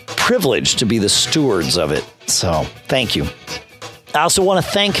privileged to be the stewards of it. So thank you. I also want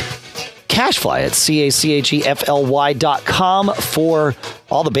to thank CacheFly at CACHEFLY.com for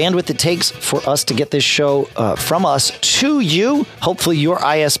all the bandwidth it takes for us to get this show from us to you. Hopefully your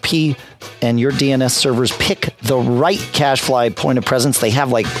ISP and your DNS servers pick the right CacheFly point of presence. They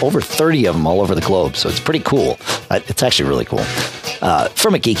have like over 30 of them all over the globe, so it's pretty cool. It's actually really cool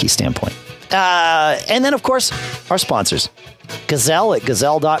from a geeky standpoint. And then, of course, our sponsors. Gazelle at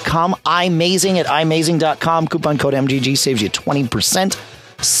Gazelle.com, iMazing at iMazing.com. Coupon code MGG saves you 20%.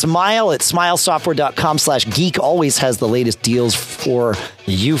 Smile at smilesoftware.com/geek always has the latest deals for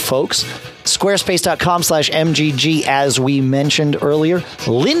you folks. Squarespace.com/MGG, as we mentioned earlier.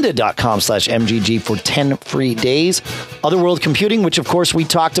 Lynda.com/MGG for 10 free days. Otherworld Computing, which of course we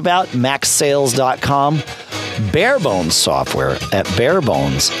talked about. MaxSales.com. Barebones Software at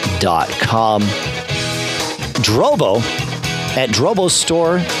barebones.com. Drobo at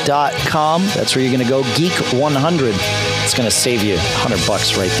drobostore.com. That's where you're going to go. Geek 100. It's going to save you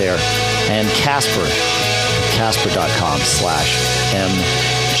 $100 right there. And Casper,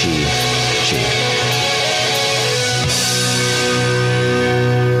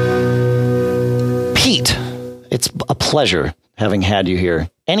 casper.com/MGG. Pete, it's a pleasure having had you here.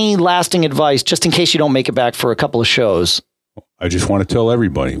 Any lasting advice, just in case you don't make it back for a couple of shows? I just want to tell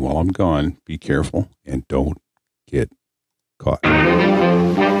everybody while I'm gone, be careful and don't get caught.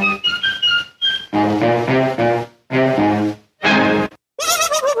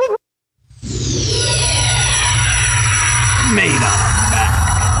 made of.